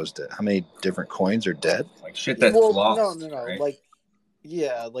crypto is dead? How many different coins are dead? Like shit that's lost. No. Right?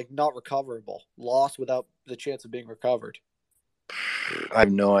 Like not recoverable, lost without the chance of being recovered. I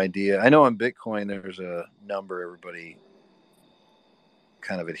have no idea. I know on Bitcoin there's a number everybody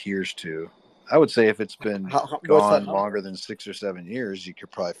kind of adheres to. I would say if it's been gone longer than 6 or 7 years, you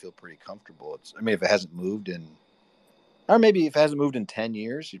could probably feel pretty comfortable. If it hasn't moved in Or maybe if it hasn't moved in 10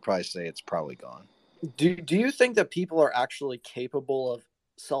 years, you'd probably say it's probably gone. Do you think that people are actually capable of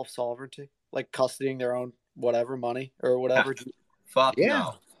self-sovereignty, like custodying their own whatever money or whatever? Fuck Yeah.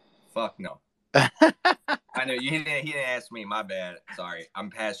 no. Fuck no. I know he didn't ask me. My bad. Sorry. I'm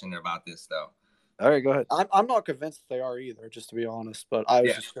passionate about this though. All right, go ahead. I'm not convinced they are either, just to be honest. But I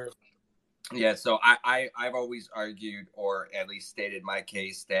was just curious. Yeah. So I've always argued, or at least stated my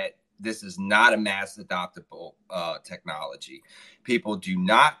case, that this is not a mass adoptable technology. People do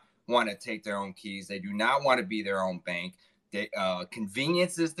not want to take their own keys. They do not want to be their own bank.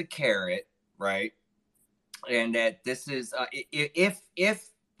 Convenience is the carrot, right? And that this is if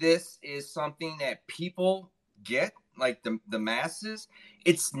this is something that people get, like the masses,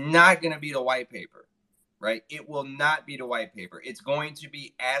 it's not going to be the white paper, right? It will not be the white paper. It's going to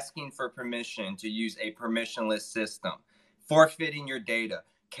be asking for permission to use a permissionless system, forfeiting your data,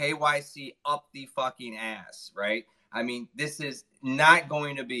 KYC up the fucking ass, right? I mean, this is not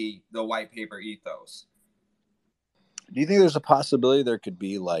going to be the white paper ethos. Do you think there's a possibility there could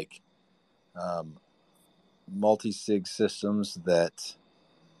be like multi-sig systems that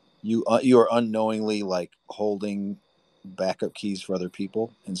you are unknowingly like holding backup keys for other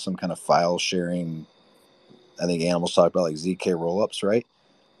people in some kind of file sharing? I think Animals talk about like ZK rollups, right?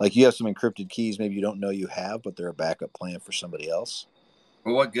 Like you have some encrypted keys maybe you don't know you have, but they're a backup plan for somebody else.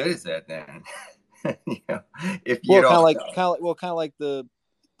 Well, what good is that then? If you kind of like the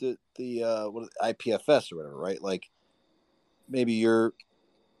what, IPFS or whatever, right? Like maybe you're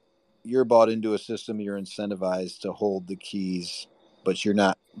bought into a system, you're incentivized to hold the keys, but you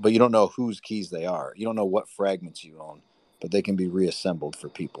don't know whose keys they are. You don't know what fragments you own, but they can be reassembled for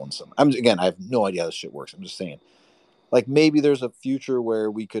people in some. I have no idea how this shit works. I'm just saying, like maybe there's a future where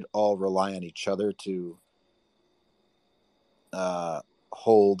we could all rely on each other to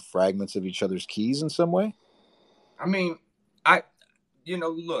hold fragments of each other's keys in some way. I mean,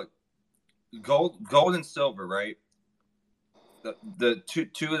 look, gold and silver, right? The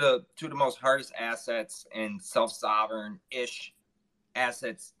two of the most hardest assets and self-sovereign-ish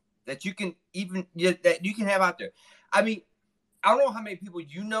assets that you can have out there. I mean, I don't know how many people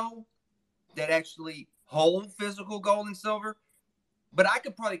you know that actually hold physical gold and silver, but I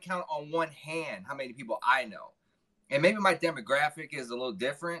could probably count on one hand how many people I know. And maybe my demographic is a little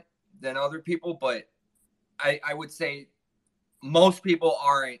different than other people, but I would say most people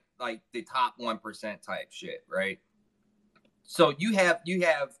aren't like the top 1% type shit, right? So you have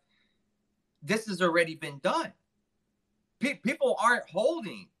this has already been done. People aren't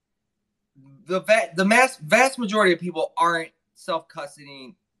holding the vast majority of people aren't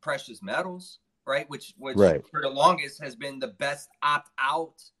self-custodying precious metals, right? Which right. For the longest has been the best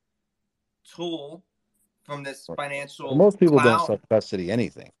opt-out tool from this financial. Well, most people don't self-custody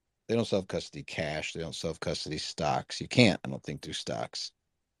anything. They don't self-custody cash. They don't self-custody stocks. You can't, I don't think, do stocks.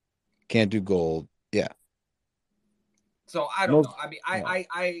 Can't do gold. Yeah. So I don't know. I mean,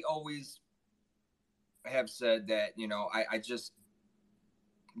 I always have said that, I just,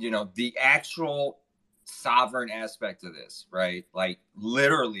 the actual sovereign aspect of this, right? Like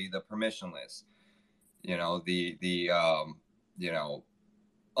literally the permissionless, the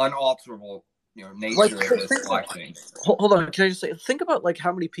unalterable, nature of this blockchain. Hold on. Can I just say, think about like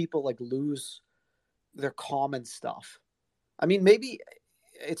how many people like lose their common stuff. I mean, maybe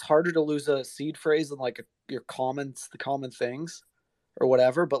it's harder to lose a seed phrase than like the common things or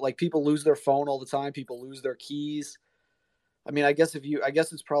whatever, but like people lose their phone all the time. People lose their keys. I mean, I guess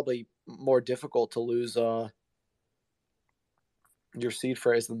it's probably more difficult to lose your seed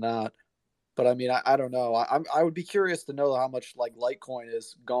phrase than that. But I mean, I don't know. I would be curious to know how much like Litecoin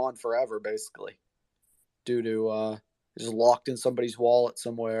is gone forever, basically, due to just locked in somebody's wallet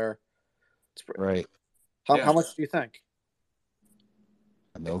somewhere. Right. How much do you think?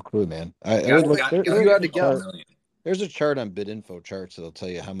 No clue, man. I would look. If you had to guess, there's a chart on BitInfo charts that'll tell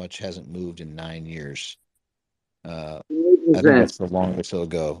you how much hasn't moved in 9 years. I think that's the longest it'll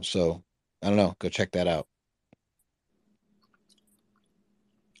go. So I don't know. Go check that out.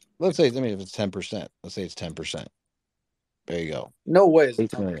 Let's say, if it's 10%. Let's say it's 10%. There you go. No way is it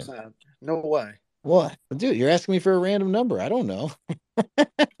 10%. No way. What? Dude, you're asking me for a random number. I don't know. You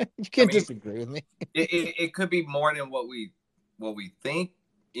can't disagree with me. It could be more than what we think.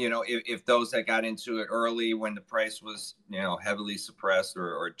 If those that got into it early when the price was, heavily suppressed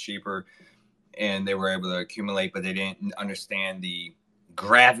or cheaper, and they were able to accumulate, but they didn't understand the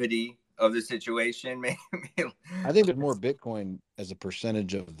gravity of the situation. I think there's more Bitcoin as a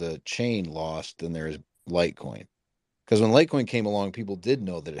percentage of the chain lost than there is Litecoin. Because when Litecoin came along, people did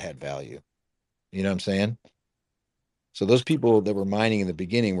know that it had value. You know what I'm saying? So those people that were mining in the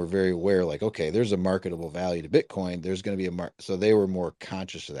beginning were very aware, like, okay, there's a marketable value to Bitcoin. There's going to be so they were more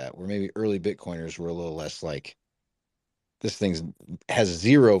conscious of that. Where maybe early Bitcoiners were a little less like, this thing has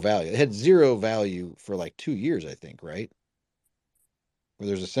zero value. It had zero value for like 2 years, I think, right? Where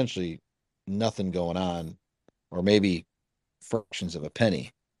there's essentially nothing going on, or maybe fractions of a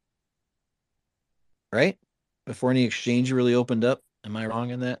penny, right? Before any exchange really opened up. Am I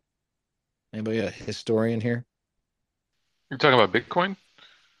wrong in that? Anybody a historian here? You're talking about Bitcoin?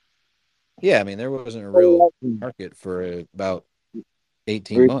 Yeah, I mean, there wasn't a real market for about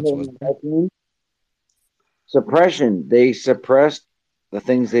 18 months, was there? Suppression. They suppressed the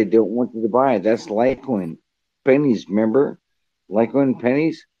things they don't want you to buy. That's Litecoin. Pennies, remember? Litecoin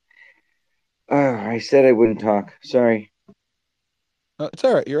pennies? Oh, I said I wouldn't talk. Sorry. It's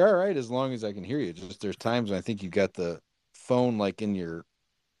all right. You're all right as long as I can hear you. Just there's times when I think you got the phone like in your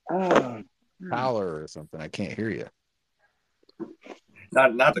collar or something. I can't hear you.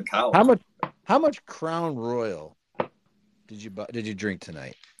 Not the collar. How much Crown Royal did you drink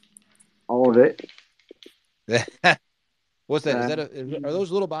tonight? All of it. What's that? Are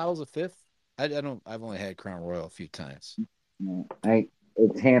those little bottles of Fifth? I don't. I've only had Crown Royal a few times.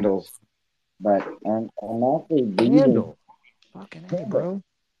 It's handles, but I'm actually leaving. Fucking hey, bro.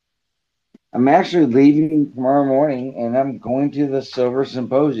 I'm actually leaving tomorrow morning, and I'm going to the Silver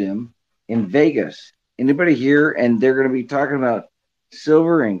Symposium in Vegas. Anybody here? And they're going to be talking about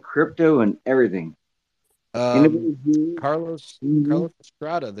silver and crypto and everything. Carlos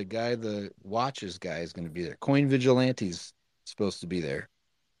Estrada, the watches guy, is going to be there. Coin Vigilante's supposed to be there.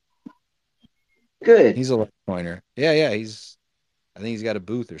 Good. He's a Litecoiner. Yeah. I think he's got a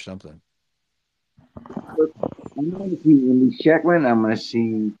booth or something. I'm going to see Andy Sheckman. I'm going to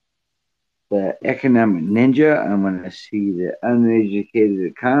see the Economic Ninja. I'm going to see the Uneducated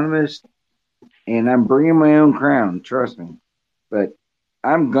Economist. And I'm bringing my own crown, trust me. But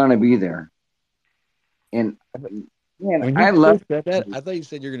I'm going to be there. And man, I love that. I thought you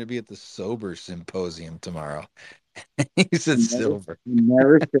said you're going to be at the Sober Symposium tomorrow. You said silver.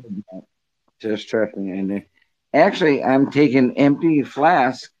 Never said that. Just trust me. And actually, I'm taking empty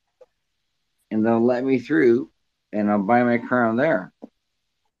flasks, and they'll let me through, and I'll buy my crown there.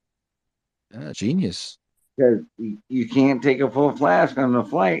 Genius. Because you can't take a full flask on the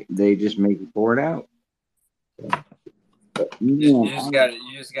flight; they just make you pour it out. You just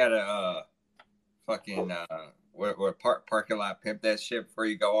gotta fucking what parking lot pimp that shit before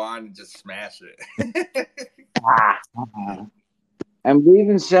you go on and just smash it. I'm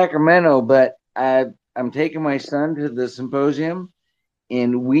leaving Sacramento, but I'm taking my son to the symposium,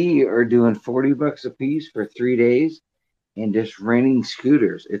 and we are doing $40 a piece for 3 days, and just renting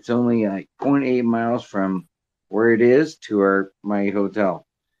scooters. It's only like 0.8 miles from where it is to my hotel.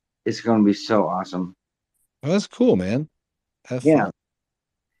 It's going to be so awesome. Well, that's cool, man. Have fun.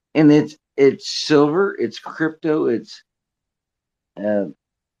 And it's silver, it's crypto, it's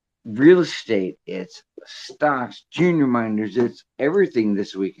real estate, it's stocks, junior miners, it's everything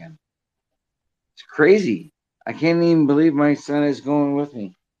this weekend. It's crazy. I can't even believe my son is going with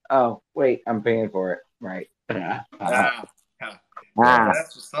me. Oh, wait, I'm paying for it. Right. That's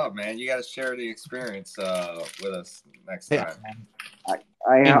what's up, man. You got to share the experience with us next time.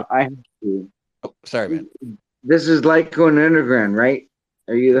 I have to. Oh, sorry, man. This is like going underground, right?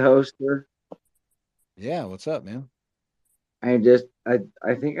 Are you the host here? Yeah. What's up, man? I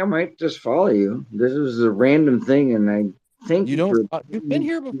think I might just follow you. This was a random thing, and I think you've been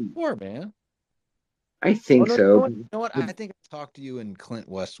here before, man. I think so. You know what? I think I talked to you in Clint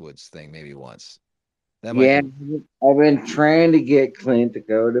Westwood's thing maybe once. I've been trying to get Clint to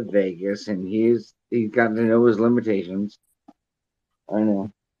go to Vegas, and he's gotten to know his limitations. I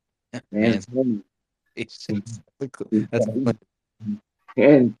know. Man.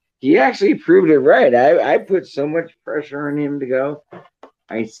 And he actually proved it right. I put so much pressure on him to go.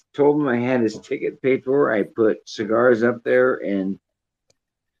 I told him I had his ticket paid for. I put cigars up there, and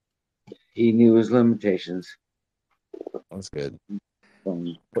he knew his limitations. That's good.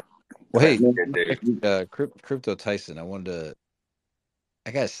 Well, hey, Crypto Tyson,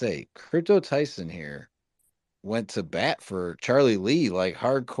 I gotta say, Crypto Tyson here went to bat for Charlie Lee like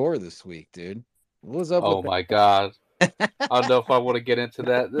hardcore this week, dude. What was up? Oh my god! I don't know if I want to get into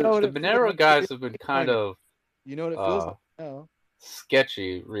that. The Monero guys have been kind of, you know what it feels like now.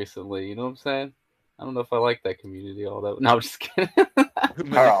 Sketchy recently. You know what I'm saying? I don't know if I like that community all that. No, I'm just kidding.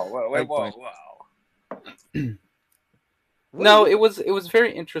 Whoa. No, it was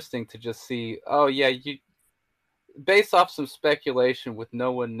very interesting to just see. Oh yeah, you based off some speculation with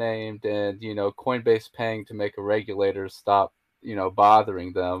no one named, and Coinbase paying to make a regulator stop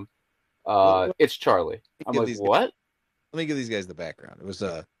bothering them. It's Charlie. I'm like, what? let me give these guys the background. It was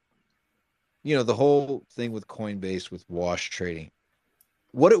the whole thing with Coinbase with wash trading.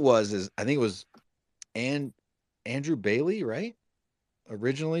 What it was is I think it was Andrew Bailey, right?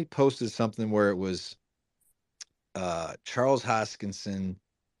 Originally posted something where it was Charles Hoskinson,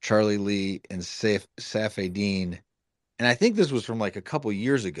 Charlie Lee, and Safedine. And I think this was from like a couple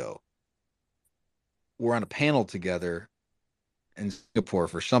years ago. We're on a panel together in Singapore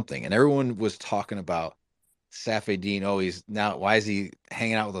for something, and everyone was talking about Safedine. Oh, why is he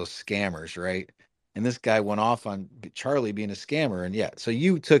hanging out with those scammers, right? And this guy went off on Charlie being a scammer, and so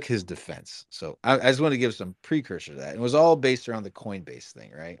you took his defense. So I just want to give some precursor to that. It was all based around the Coinbase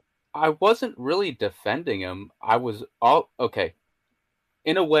thing, right? I wasn't really defending him. I was okay.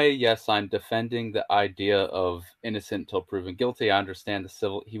 In a way, yes, I'm defending the idea of innocent until proven guilty. I understand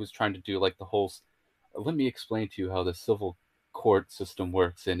he was trying to do like the whole, let me explain to you how the civil court system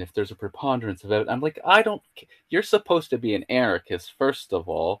works, and if there's a preponderance of evidence. I'm like, you're supposed to be an anarchist, first of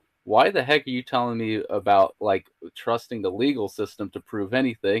all. Why the heck are you telling me about like trusting the legal system to prove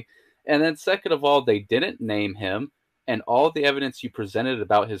anything? And then second of all, they didn't name him, and all the evidence you presented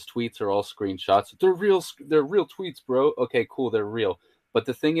about his tweets are all screenshots. They're real tweets, bro. Okay, cool, they're real. But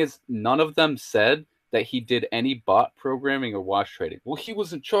the thing is, none of them said that he did any bot programming or wash trading. Well, he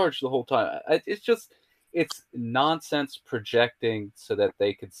was in charge the whole time. It's nonsense projecting so that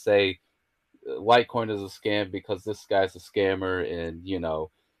they could say Litecoin is a scam because this guy's a scammer, and you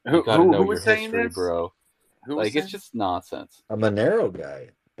gotta know your history, bro. It's just nonsense. A Monero guy,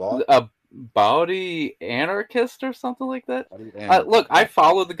 a Bawdy anarchist or something like that. Look, I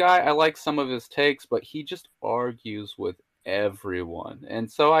follow the guy. I like some of his takes, but he just argues with everyone,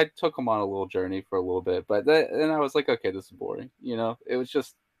 and so I took him on a little journey for a little bit. But then I was like, okay, this is boring. It was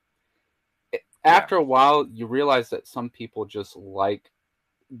just after a while you realize that some people just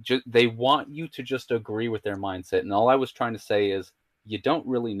they want you to just agree with their mindset. And all I was trying to say is, you don't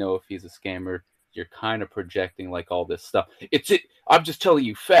really know if he's a scammer. You're kind of projecting like all this stuff. I'm just telling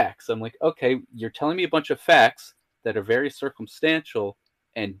you facts. I'm like, okay, you're telling me a bunch of facts that are very circumstantial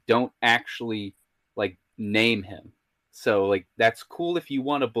and don't actually like name him. So like, that's cool if you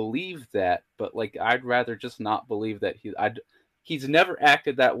want to believe that, but like, I'd rather just not believe that he's never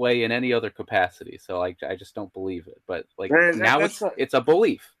acted that way in any other capacity. So I just don't believe it. But like it's a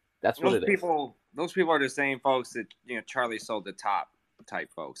belief. That's what it is. Those people are the same folks that Charlie sold the top type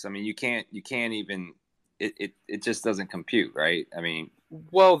folks. I mean, you can't even. It just doesn't compute, right? I mean,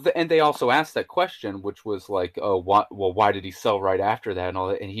 well, and they also asked that question, which was like, oh, why did he sell right after that and all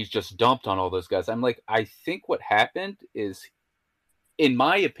that? And he's just dumped on all those guys. I'm like, I think what happened is, in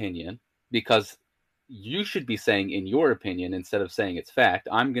my opinion, because you should be saying in your opinion instead of saying it's fact.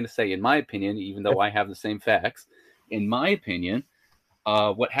 I'm going to say in my opinion, even though I have the same facts. In my opinion,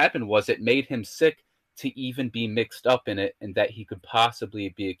 what happened was it made him sick to even be mixed up in it, and that he could possibly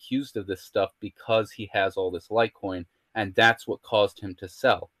be accused of this stuff because he has all this Litecoin, and that's what caused him to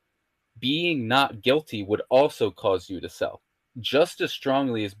sell. Being not guilty would also cause you to sell just as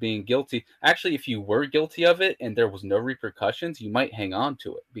strongly as being guilty. Actually, if you were guilty of it and there was no repercussions, you might hang on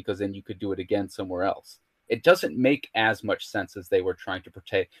to it because then you could do it again somewhere else. It doesn't make as much sense as they were trying to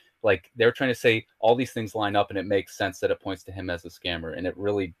protect. Like, they're trying to say all these things line up and it makes sense that it points to him as a scammer. And it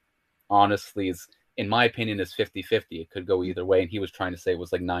really, honestly, is, in my opinion, is 50-50. It could go either way. And he was trying to say it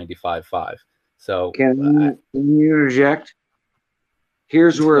was like 95-5. So can you interject?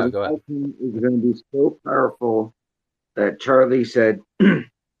 Here's where Litecoin is going to be so powerful that Charlie said,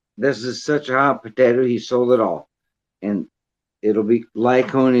 this is such a hot potato, he sold it all. And it'll be,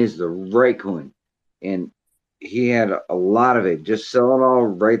 Litecoin is the right coin. And he had a lot of it. Just sell it all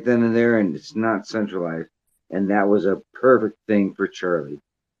right then and there, and it's not centralized. And that was a perfect thing for Charlie.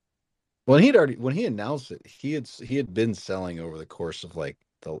 Well, when he announced it, he had been selling over the course of like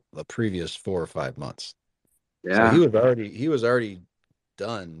the previous 4 or 5 months. Yeah. So he was already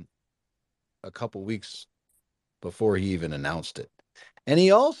done a couple weeks before he even announced it. And he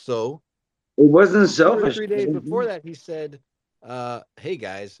also, it wasn't selfish. 3 days before that, he said, hey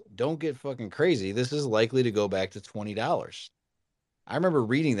guys, don't get fucking crazy. This is likely to go back to $20. I remember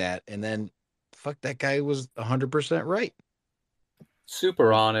reading that, and then that guy was 100% right.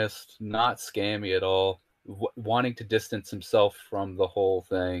 Super honest, not scammy at all, wanting to distance himself from the whole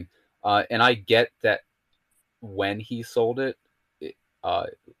thing. And I get that when he sold it,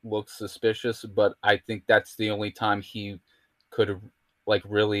 looks suspicious, but I think that's the only time he could have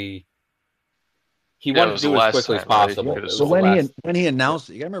really. He wanted to do it as quickly as possible. Right? So when he announced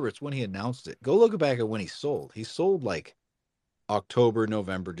it, you gotta remember, it's when he announced it. Go look back at when he sold. He sold like October,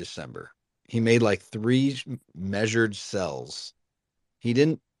 November, December. He made like 3 measured sells. He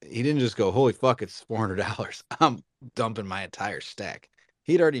didn't he didn't just go, holy fuck, it's $400. I'm dumping my entire stack.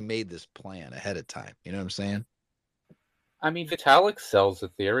 He'd already made this plan ahead of time. You know what I'm saying? I mean, Vitalik sells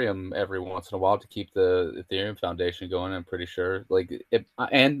Ethereum every once in a while to keep the Ethereum Foundation going. I'm pretty sure,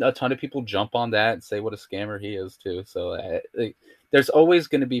 and a ton of people jump on that and say what a scammer he is too. So there's always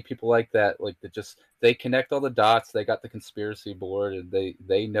going to be people like that, they connect all the dots. They got the conspiracy board, and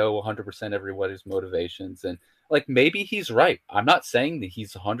they know 100% everybody's motivations. And maybe he's right. I'm not saying that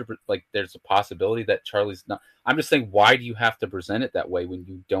he's 100%. There's a possibility that Charlie's not. I'm just saying, why do you have to present it that way when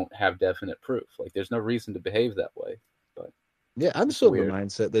you don't have definite proof? There's no reason to behave that way. But yeah, I'm still in the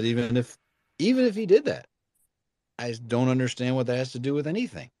mindset that even if he did that, I don't understand what that has to do with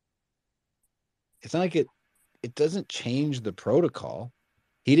anything. It's not like it doesn't change the protocol.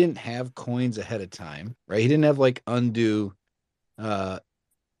 He didn't have coins ahead of time, right? He didn't have undue he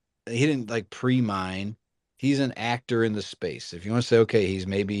didn't pre-mine. He's an actor in the space. If you want to say, okay, he's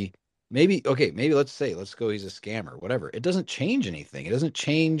maybe let's go, he's a scammer, whatever. It doesn't change anything. It doesn't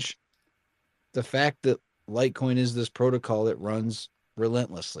change the fact that Litecoin is this protocol that runs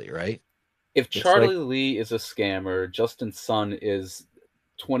relentlessly, right? If Charlie Lee is a scammer, Justin Sun is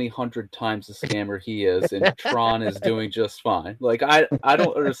 2,000 times the scammer he is, and Tron is doing just fine. I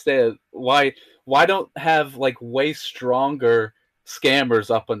don't understand why don't have way stronger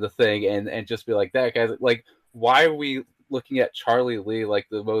scammers up on the thing and just be like, that guy's why are we looking at Charlie Lee like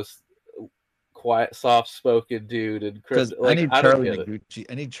the most quiet, soft-spoken dude and because I need Charlie in a Gucci.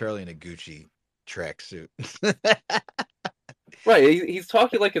 I need Charlie in a Gucci tracksuit. Right, he's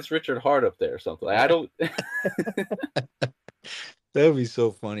talking like it's Richard Hart up there or something. I don't. That would be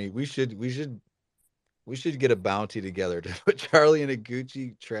so funny. We should get a bounty together to put Charlie in a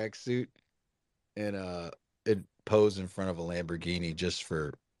Gucci tracksuit and pose in front of a Lamborghini just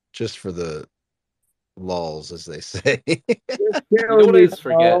for the lulls, as they say. You know what I just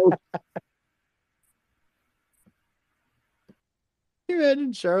forget? Can you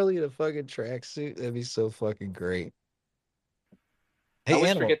imagine Charlie in a fucking tracksuit? That'd be so fucking great. Hey, I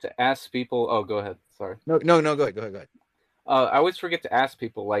always forget to ask people. Oh, go ahead. Sorry. No. Go ahead. I always forget to ask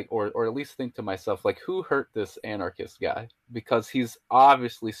people, or at least think to myself, who hurt this anarchist guy? Because he's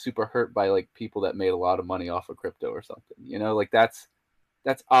obviously super hurt by people that made a lot of money off of crypto or something. You know, that's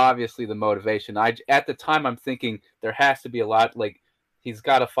obviously the motivation. At the time, I'm thinking there has to be a lot. He's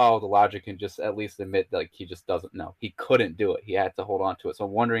got to follow the logic and just at least admit that he just doesn't know. He couldn't do it. He had to hold on to it. So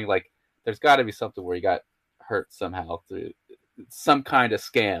I'm wondering, there's got to be something where he got hurt somehow through some kind of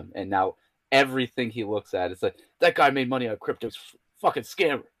scam, and now everything he looks at is that guy made money on crypto. He's fucking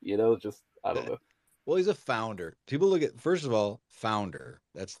scammer. You know, just I don't know. Well, he's a founder. People look at, first of all, founder.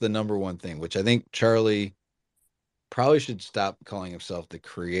 That's the number one thing, which I think Charlie probably should stop calling himself the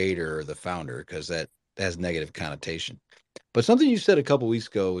creator or the founder, because that has negative connotation. But something you said a couple weeks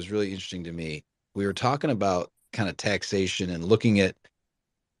ago was really interesting to me. We were talking about kind of taxation and looking at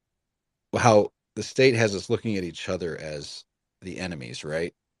how the state has us looking at each other as the enemies,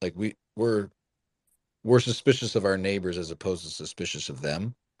 right? We're suspicious of our neighbors as opposed to suspicious of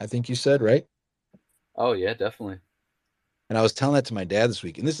them, I think you said, right? Oh yeah, definitely. And I was telling that to my dad this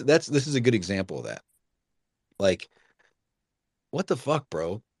week, and this is a good example of that. What the fuck,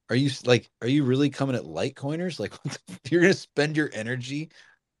 bro? Are you really coming at Litecoiners? You're gonna spend your energy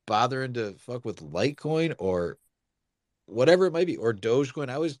bothering to fuck with Litecoin or whatever it might be, or Dogecoin?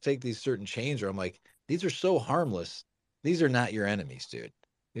 I always take these certain chains where I'm like, these are so harmless. These are not your enemies, dude.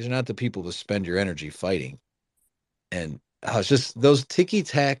 These are not the people to spend your energy fighting. And it's just those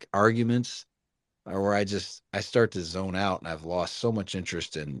ticky-tack arguments are where I start to zone out, and I've lost so much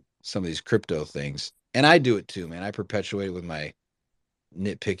interest in some of these crypto things. And I do it too, man. I perpetuate with my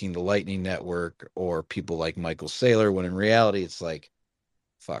nitpicking the Lightning Network or people like Michael Saylor, when in reality it's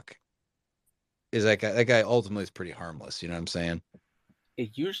fuck. Is that guy ultimately is pretty harmless, you know what I'm saying?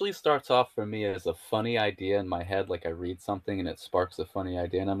 It usually starts off for me as a funny idea in my head. I read something and it sparks a funny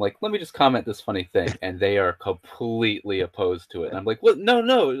idea, and I'm like, let me just comment this funny thing, and they are completely opposed to it. And I'm like, well,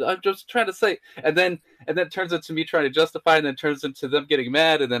 no, I'm just trying to say, and then it turns into me trying to justify, and then turns into them getting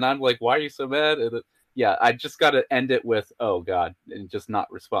mad, and then I'm like, why are you so mad? And yeah, I just got to end it with, oh God, and just not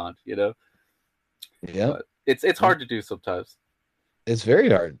respond, you know? Yeah. It's hard to do sometimes. It's very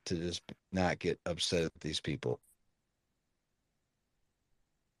hard to just not get upset at these people.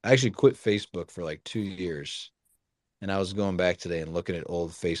 I actually quit Facebook for 2 years, and I was going back today and looking at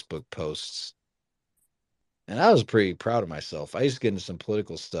old Facebook posts, and I was pretty proud of myself. I used to get into some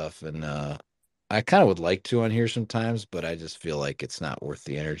political stuff, and I kind of would like to on here sometimes, but I just feel like it's not worth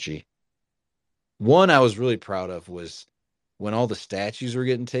the energy. One I was really proud of was when all the statues were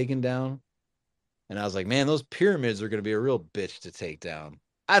getting taken down, and I was like, man, those pyramids are going to be a real bitch to take down.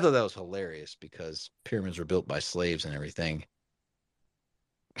 I thought that was hilarious because pyramids were built by slaves and everything.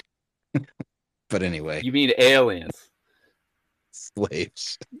 But anyway, you mean aliens?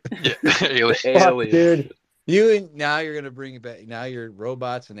 Slaves. Yeah, aliens. Dude, now you're gonna bring it back. Now you're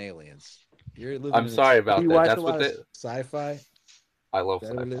robots and aliens. You're living. I'm sorry about you that. watch That's a what lot of sci-fi. I love Is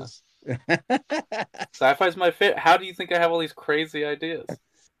that sci-fi. what it is? Sci-fi's my favorite. How do you think I have all these crazy ideas?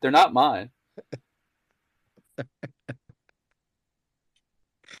 They're not mine.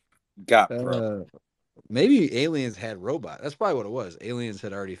 Maybe aliens had robots. That's probably what it was. Aliens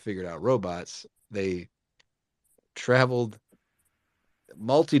had already figured out robots. They traveled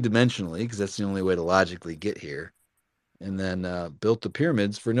multi-dimensionally because that's the only way to logically get here, and then built the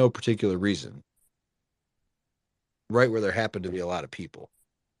pyramids for no particular reason. Right where there happened to be a lot of people.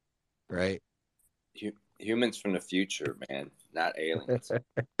 Right? Humans from the future, man, not aliens.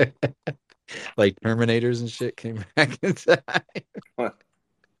 Like Terminators and shit came back in time.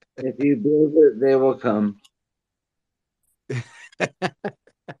 If you build it, they will come.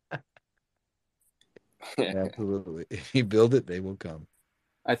 Absolutely. If you build it, they will come.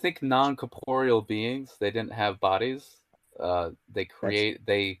 I think non-corporeal beings, they didn't have bodies.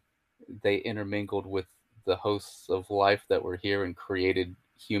 They intermingled with the hosts of life that were here and created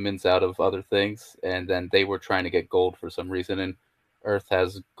humans out of other things, and then they were trying to get gold for some reason, and Earth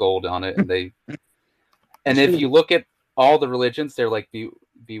has gold on it, and if you look at all the religions, they're like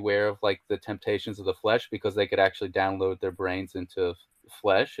beware of like the temptations of the flesh, because they could actually download their brains into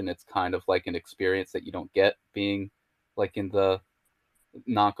flesh, and it's kind of like an experience that you don't get being like in the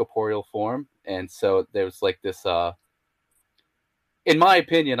non-corporeal form. And so there's like this in my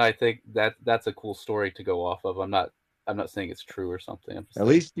opinion, I think that's a cool story to go off of. I'm not saying it's true or something. At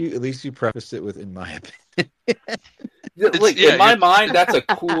least you prefaced it with "in my opinion." Like, in my mind, that's a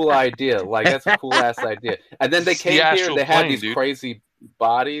cool idea. Like, that's a cool ass idea. And then they came here and they had these crazy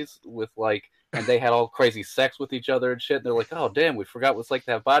bodies with like, and they had all crazy sex with each other and shit. And they're like, oh damn, we forgot what it's like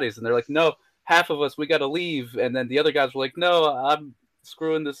to have bodies. And they're like, no, half of us, we got to leave. And then the other guys were like, no, I'm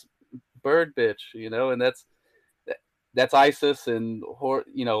screwing this bird bitch, you know. And that's Isis and all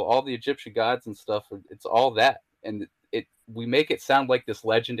the Egyptian gods and stuff. It's all that, and we make it sound like this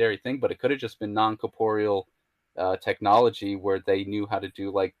legendary thing, but it could have just been non-corporeal technology where they knew how to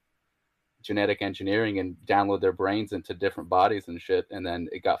do like genetic engineering and download their brains into different bodies and shit, and then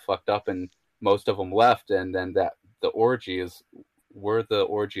it got fucked up and most of them left, and then we're the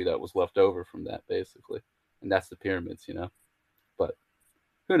orgy that was left over from that, basically, and that's the pyramids, but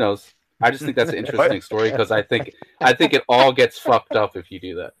who knows. I just think that's an interesting story because I think it all gets fucked up if you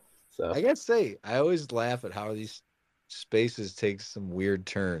do that. So I gotta say, I always laugh at how these spaces take some weird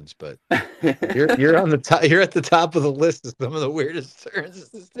turns, but you're on the top. You're at the top of the list of some of the weirdest turns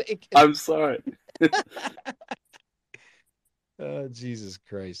this is taken. I'm sorry. Oh, Jesus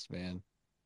Christ, man!